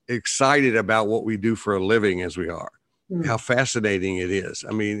as excited about what we do for a living as we are. How fascinating it is.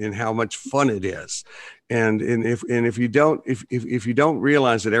 I mean, and how much fun it is. And if you don't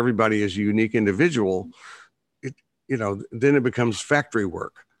realize that everybody is a unique individual, then it becomes factory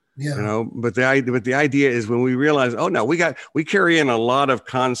work. Yeah. But the idea is when we realize, oh no, we carry in a lot of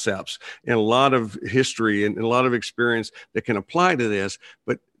concepts and a lot of history and a lot of experience that can apply to this,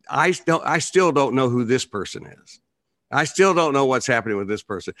 but I still don't know who this person is. I still don't know what's happening with this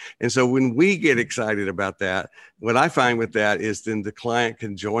person. And so when we get excited about that, what I find with that is then the client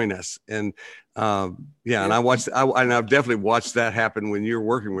can join us. And and I've definitely watched that happen when you're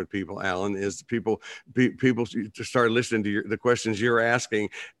working with people, Alan, is people to start listening to the questions you're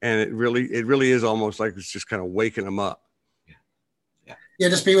asking. And it really is almost like it's just kind of waking them up. Yeah,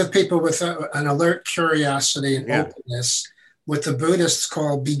 just be with people with an alert curiosity and openness, what the Buddhists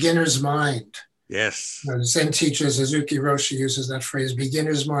call beginner's mind. Yes. The Zen teacher Suzuki Roshi uses that phrase,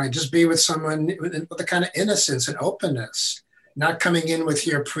 beginner's mind. Just be with someone with a kind of innocence and openness, not coming in with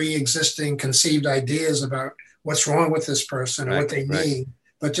your pre-existing conceived ideas about what's wrong with this person or what they need,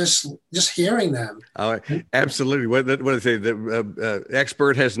 but just hearing them. Oh, absolutely. What I say, the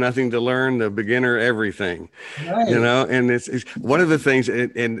expert has nothing to learn, the beginner everything. Right. And it's one of the things,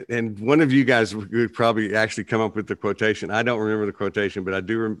 and one of you guys would probably actually come up with the quotation. I don't remember the quotation, but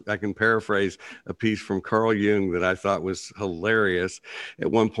I can paraphrase a piece from Carl Jung that I thought was hilarious.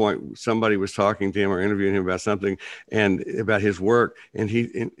 At one point, somebody was talking to him or interviewing him about something and about his work, and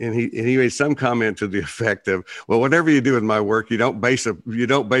he made some comment to the effect of, well, whatever you do with my work, you don't base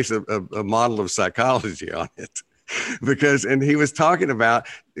a model of psychology on it. And he was talking about,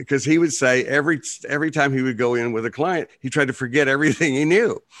 because he would say every time he would go in with a client, he tried to forget everything he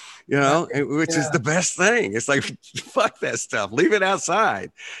knew, which is the best thing. It's like, fuck that stuff, leave it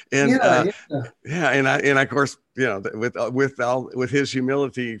outside. And and of course, with his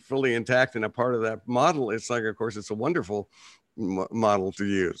humility fully intact and a part of that model, it's like, of course, it's a wonderful model to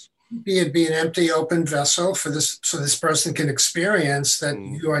use. Be an empty, open vessel for this, so this person can experience that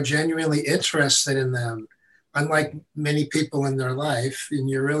you are genuinely interested in them, unlike many people in their life, and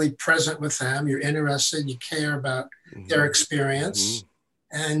you're really present with them, you're interested, you care about their experience,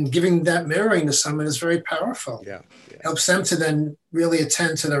 and giving that mirroring to someone is very powerful. Helps them to then really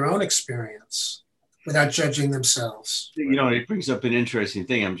attend to their own experience without judging themselves. It brings up an interesting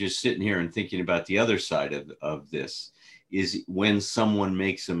thing. I'm just sitting here and thinking about the other side of this. Is when someone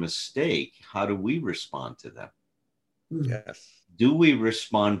makes a mistake, how do we respond to them? Yes. Do we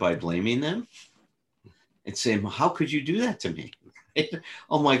respond by blaming them and saying, how could you do that to me?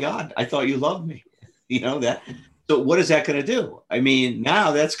 Oh my God, I thought you loved me. That. So what is that going to do? I mean,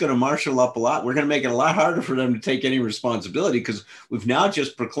 now that's going to marshal up a lot. We're going to make it a lot harder for them to take any responsibility, because we've now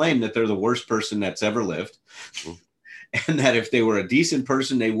just proclaimed that they're the worst person that's ever lived. And that if they were a decent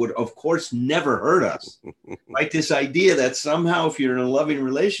person, they would, of course, never hurt us. Like this idea that somehow if you're in a loving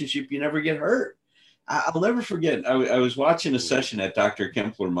relationship, you never get hurt. I'll never forget. I was watching a session that Dr.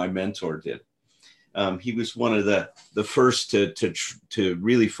 Kempler, my mentor, did. He was one of the first to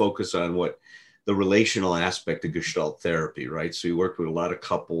really focus on what the relational aspect of Gestalt therapy, right? So he worked with a lot of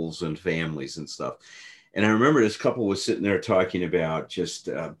couples and families and stuff. And I remember this couple was sitting there talking about just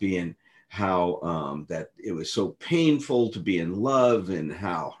being how that it was so painful to be in love and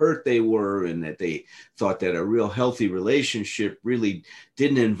how hurt they were, and that they thought that a real healthy relationship really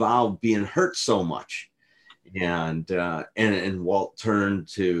didn't involve being hurt so much. And Walt turned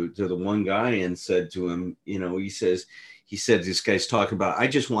to the one guy and said to him, he said, this guy's talking about, I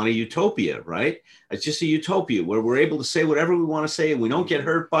just want a utopia, right? It's just a utopia where we're able to say whatever we want to say and we don't get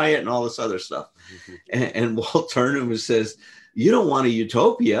hurt by it and all this other stuff. And Walt turned to him and says, you don't want a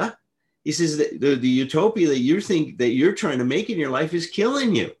utopia. He says that the utopia that you think that you're trying to make in your life is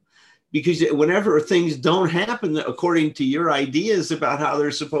killing you, because whenever things don't happen according to your ideas about how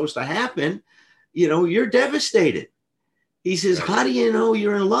they're supposed to happen, you know, you're devastated. He says, how do you know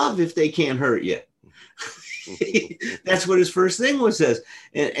you're in love if they can't hurt you? That's what his first thing was, says.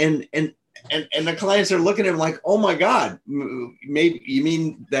 And the clients are looking at him like, oh my God, maybe you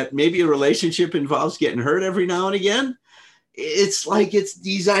mean that maybe a relationship involves getting hurt every now and again? It's like, it's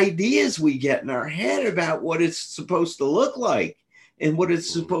these ideas we get in our head about what it's supposed to look like and what it's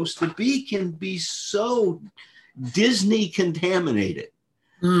supposed to be can be so Disney contaminated.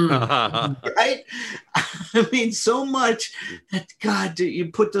 Right? I mean, so much that, God, you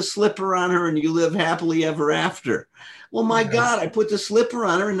put the slipper on her and you live happily ever after. Well, my God, I put the slipper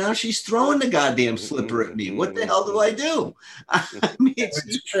on her and now she's throwing the goddamn slipper at me. What the hell do I do? I mean,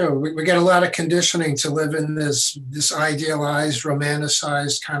 it's true. We get a lot of conditioning to live in this idealized,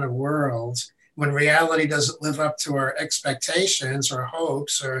 romanticized kind of world when reality doesn't live up to our expectations or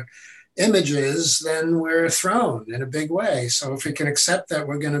hopes or images, then we're thrown in a big way. So if we can accept that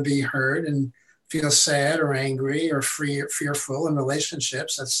we're going to be hurt and feel sad or angry or fearful in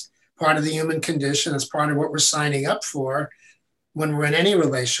relationships, that's part of the human condition. That's part of what we're signing up for when we're in any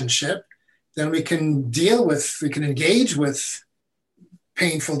relationship. Then we can engage with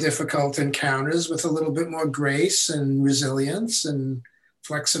painful, difficult encounters with a little bit more grace and resilience and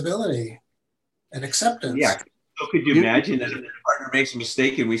flexibility and acceptance. Yeah. So could you imagine that if a partner makes a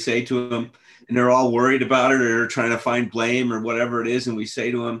mistake and we say to them, and they're all worried about it or they're trying to find blame or whatever it is, and we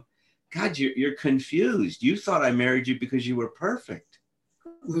say to them, God, you're confused. You thought I married you because you were perfect.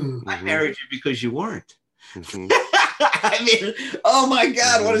 Mm-hmm. I married you because you weren't. Mm-hmm. I mean, oh my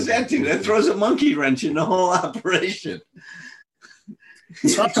God, what does that do? That throws a monkey wrench in the whole operation.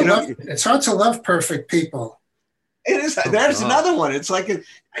 It's hard to love perfect people. It is. There's another one. It's like you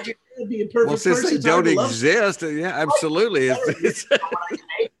gotta be a perfect person. Since they don't exist, yeah, absolutely. It's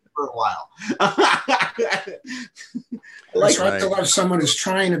for a while. It's hard to love someone who's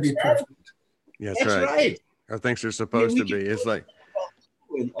trying to be perfect. Yeah, that's right. Or thinks they're supposed to be. It's like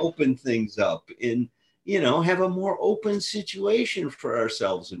and open things up and have a more open situation for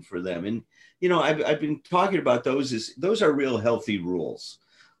ourselves and for them. And I've been talking about those are real healthy rules.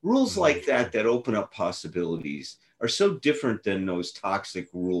 Rules like that open up possibilities are so different than those toxic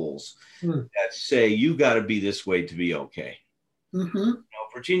rules that say you got to be this way to be okay. Mm-hmm.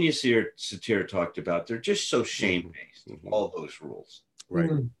 Virginia Satir talked about they're just so shame-based. Mm-hmm. All those rules, right?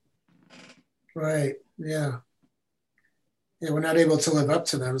 Mm-hmm. Right. Yeah. Yeah, we're not able to live up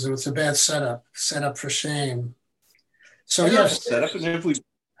to them, so it's a bad set up for shame. So set up, and if we.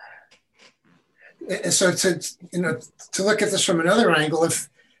 So to look at this from another angle,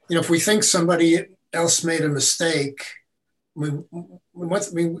 if we think somebody else made a mistake, we don't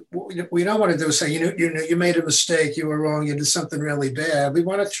want to do is say, you made a mistake, you were wrong, you did something really bad. We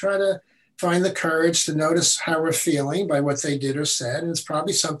want to try to find the courage to notice how we're feeling by what they did or said. And it's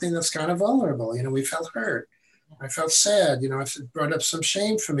probably something that's kind of vulnerable. We felt hurt. I felt sad. It brought up some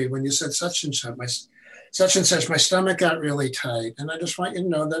shame for me when you said such and such. My stomach got really tight. And I just want you to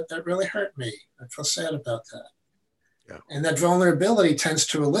know that really hurt me. I feel sad about that. Yeah. And that vulnerability tends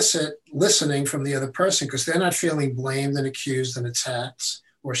to elicit listening from the other person because they're not feeling blamed and accused and attacked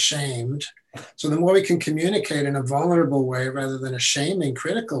or shamed. So the more we can communicate in a vulnerable way rather than a shaming,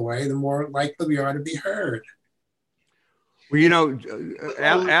 critical way, the more likely we are to be heard. Well,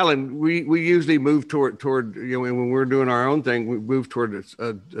 Alan, we usually move toward when we're doing our own thing, we move toward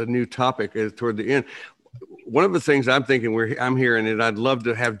a new topic toward the end. One of the things I'm thinking I'm hearing, and I'd love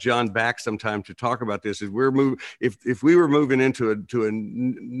to have John back sometime to talk about this, is if we were moving into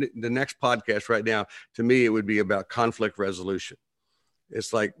the next podcast right now, to me, it would be about conflict resolution.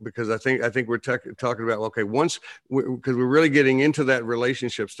 It's like, because I think we're talking about, okay, because we're really getting into that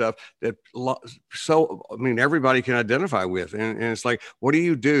relationship stuff that everybody can identify with. And it's like, what do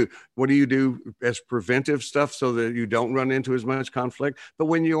you do? What do you do as preventive stuff so that you don't run into as much conflict? But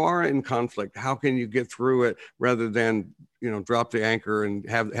when you are in conflict, how can you get through it rather than, drop the anchor and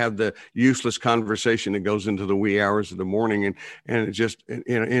have the useless conversation that goes into the wee hours of the morning. And it just,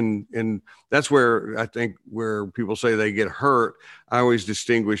 and that's where I think where people say they get hurt. I always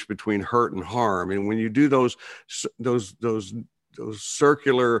distinguish between hurt and harm. And when you do those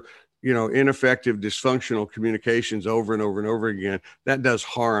circular, ineffective, dysfunctional communications over and over and over again, that does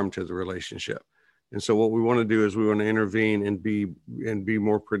harm to the relationship. And so what we want to do is we want to intervene and be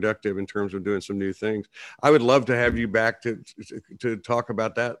more productive in terms of doing some new things. I would love to have you back to talk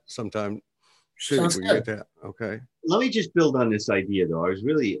about that sometime. Sounds we good. get that. Okay. Let me just build on this idea, though.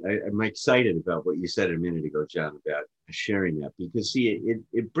 I'm excited about what you said a minute ago, John, about sharing that, because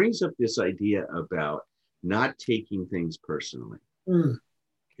it brings up this idea about not taking things personally. Mm.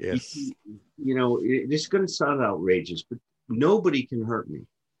 Yes. It's going to sound outrageous, but nobody can hurt me.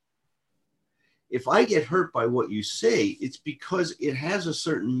 if I get hurt by what you say, it's because it has a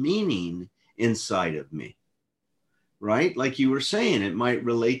certain meaning inside of me, right? Like you were saying, it might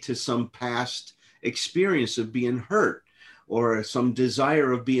relate to some past experience of being hurt or some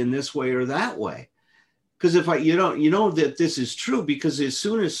desire of being this way or that way. Because if you know that this is true, because as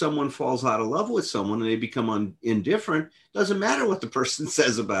soon as someone falls out of love with someone and they become indifferent, doesn't matter what the person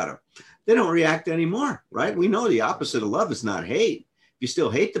says about them. They don't react anymore, right? We know the opposite of love is not hate. If you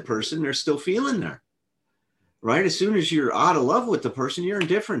still hate the person, they're still feeling there, right? As soon as you're out of love with the person, you're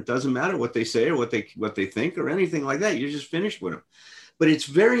indifferent. Doesn't matter what they say or what they think or anything like that. You're just finished with them. But it's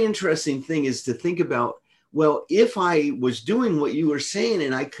very interesting thing is to think about, well, if I was doing what you were saying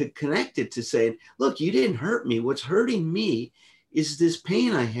and I could connect it to saying, look, you didn't hurt me. What's hurting me is this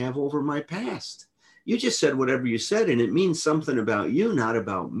pain I have over my past. You just said whatever you said, and it means something about you, not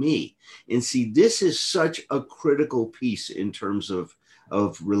about me. And see, this is such a critical piece in terms of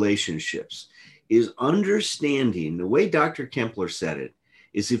relationships, is understanding the way Dr. Kempler said it,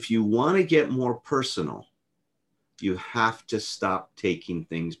 is if you want to get more personal, you have to stop taking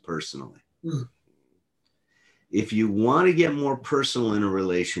things personally. If you want to get more personal in a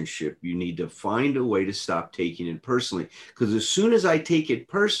relationship, you need to find a way to stop taking it personally. Because as soon as I take it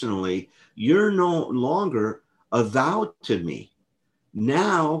personally, you're no longer a thou to me.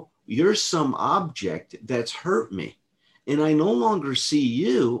 Now you're some object that's hurt me. And I no longer see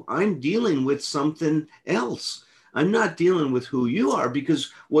you. I'm dealing with something else. I'm not dealing with who you are,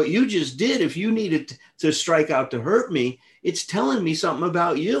 because what you just did, if you needed to strike out to hurt me, it's telling me something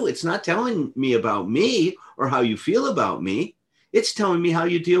about you. It's not telling me about me or how you feel about me. It's telling me how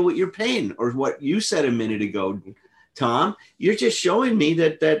you deal with your pain, or what you said a minute ago, Tom. You're just showing me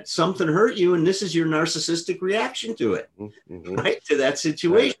that something hurt you, and this is your narcissistic reaction to it, right? To that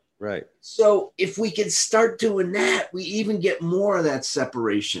situation. Right. So if we can start doing that, we even get more of that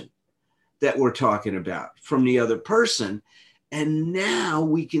separation that we're talking about from the other person. And now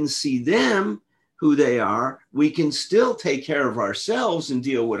we can see them, who they are. We can still take care of ourselves and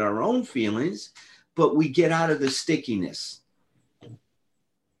deal with our own feelings, but we get out of the stickiness.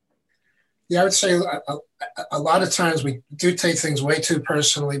 Yeah, I would say a lot of times we do take things way too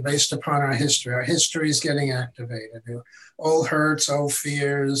personally based upon our history. Our history is getting activated. Old hurts, old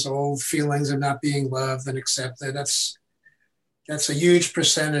fears, old feelings of not being loved and accepted. That's a huge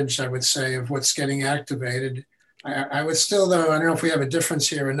percentage, I would say, of what's getting activated. I would still, though, I don't know if we have a difference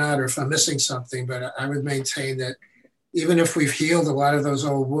here or not, or if I'm missing something, but I would maintain that even if we've healed a lot of those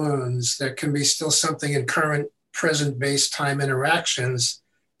old wounds, there can be still something in current present-based time interactions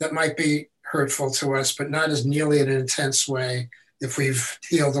that might be hurtful to us, but not as nearly in an intense way if we've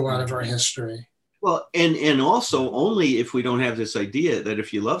healed a lot of our history. Well, and also only if we don't have this idea that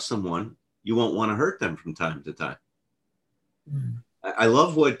if you love someone, you won't want to hurt them from time to time. I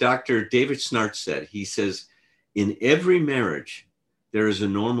love what Dr. David Snart said. He says, in every marriage, there is a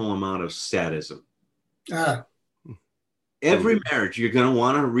normal amount of sadism. Every marriage, you're going to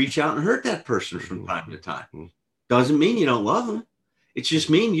want to reach out and hurt that person from time to time. Doesn't mean you don't love them. It just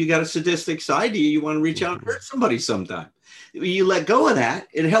means you got a sadistic side to you. You want to reach out and hurt somebody sometime. You let go of that.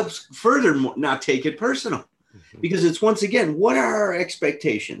 It helps further not take it personal. Because it's, once again, what are our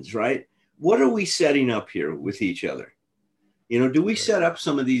expectations, right? What are we setting up here with each other? Do we set up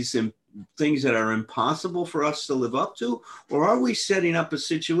some of these things that are impossible for us to live up to? Or are we setting up a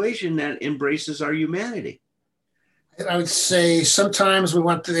situation that embraces our humanity? I would say sometimes we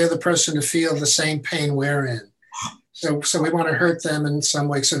want the other person to feel the same pain we're in. So we want to hurt them in some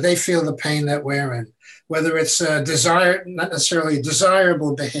way so they feel the pain that we're in. Whether it's not necessarily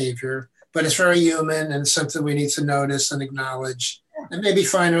desirable behavior, but it's very human and something we need to notice and acknowledge, and maybe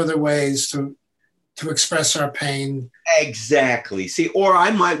find other ways to express our pain. Exactly. See, or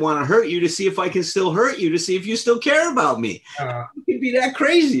I might want to hurt you to see if I can still hurt you, to see if you still care about me. It could be that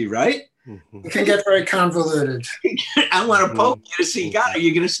crazy, right? It can get very convoluted. I want to poke you to see, God, are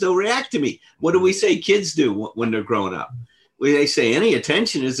you going to still react to me? What do we say kids do when they're growing up? They say any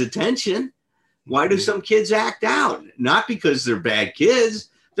attention is attention. Why do some kids act out? Not because they're bad kids.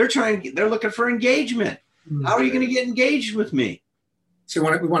 They're looking for engagement. How are you going to get engaged with me? So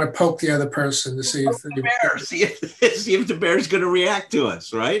we want to poke the other person to see if the bear's going to react to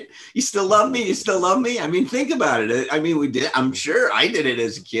us, right? You still love me? You still love me? I mean, think about it. I mean, we did. I'm sure I did it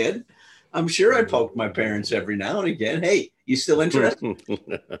as a kid. I'm sure I poked my parents every now and again. Hey, you still interested? You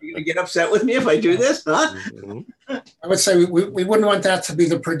going to get upset with me if I do this? Huh? I would say we wouldn't want that to be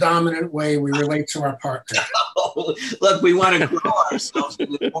the predominant way we relate to our partner. Look, we want to grow ourselves.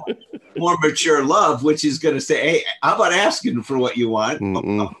 more mature love, which is going to say, hey, how about asking for what you want?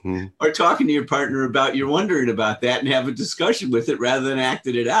 Mm-hmm. Or talking to your partner about you're wondering about that and have a discussion with it rather than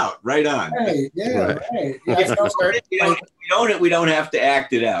acting it out. Right on. Right. Yeah. Right. Yeah, If we own it, we don't have to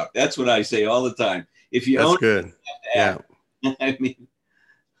act it out. That's what I say all the time. If you own good. it, you have to act. I mean,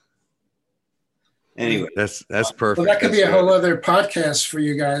 anyway, that's perfect. Well, that could be a whole other podcast for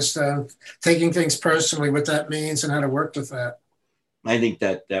you guys, taking things personally, what that means and how to work with that. I think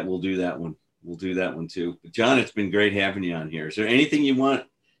that we'll do that one. We'll do that one too. But John, it's been great having you on here. Is there anything you want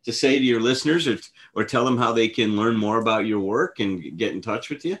to say to your listeners, or tell them how they can learn more about your work and get in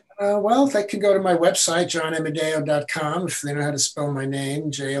touch with you? Well, they can go to my website, johnamadeo.com, if they know how to spell my name,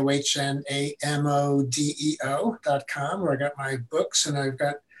 JOHNAMODEO.com, where I got my books, and I've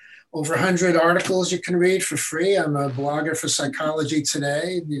got over 100 articles you can read for free. I'm a blogger for Psychology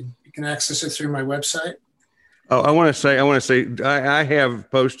Today. You can access it through my website. Oh, I want to say, I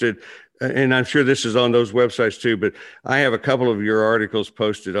have posted, and I'm sure this is on those websites too, but I have a couple of your articles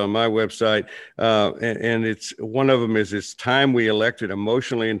posted on my website. And it's one of them is It's Time We Elected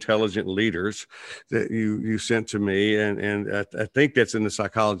Emotionally Intelligent Leaders that you sent to me. And I think that's in the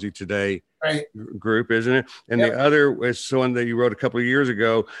Psychology Today group, isn't it? And the other is one that you wrote a couple of years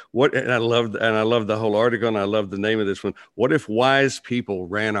ago. I love the whole article, and I love the name of this one. What if wise people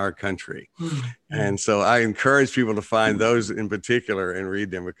ran our country? And so I encourage people to find those in particular and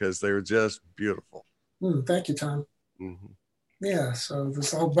read them because they're just beautiful. Thank you, Tom. Mm-hmm. Yeah, so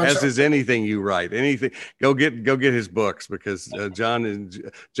there's a whole bunch. As is anything you write, anything. Go get his books, because John,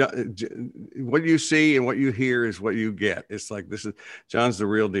 what you see and what you hear is what you get. It's like John's the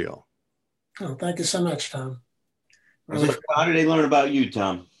real deal. Oh, thank you so much, Tom. Really. How do they learn about you,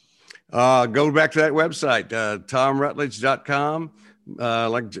 Tom? Go back to that website, tomrutledge.com.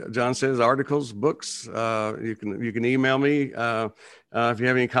 Like John says, articles, books. You can email me if you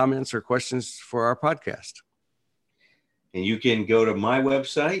have any comments or questions for our podcast. And you can go to my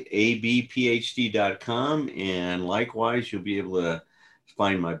website, abphd.com, and likewise, you'll be able to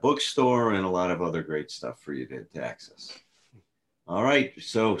find my bookstore and a lot of other great stuff for you to access. All right,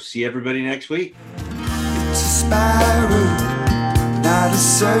 so see everybody next week. It's a spiral, not a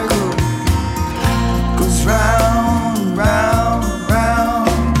circle. Goes round, round,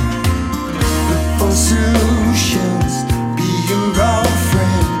 round. Look for solutions, be your own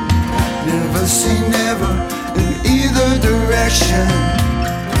friend. Never say never in either direction.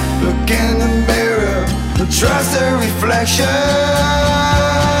 Look in the mirror, trust the reflection.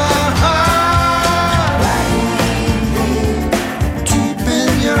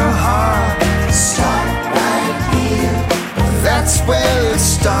 That's where it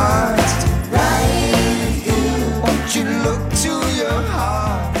starts, right here. Won't you look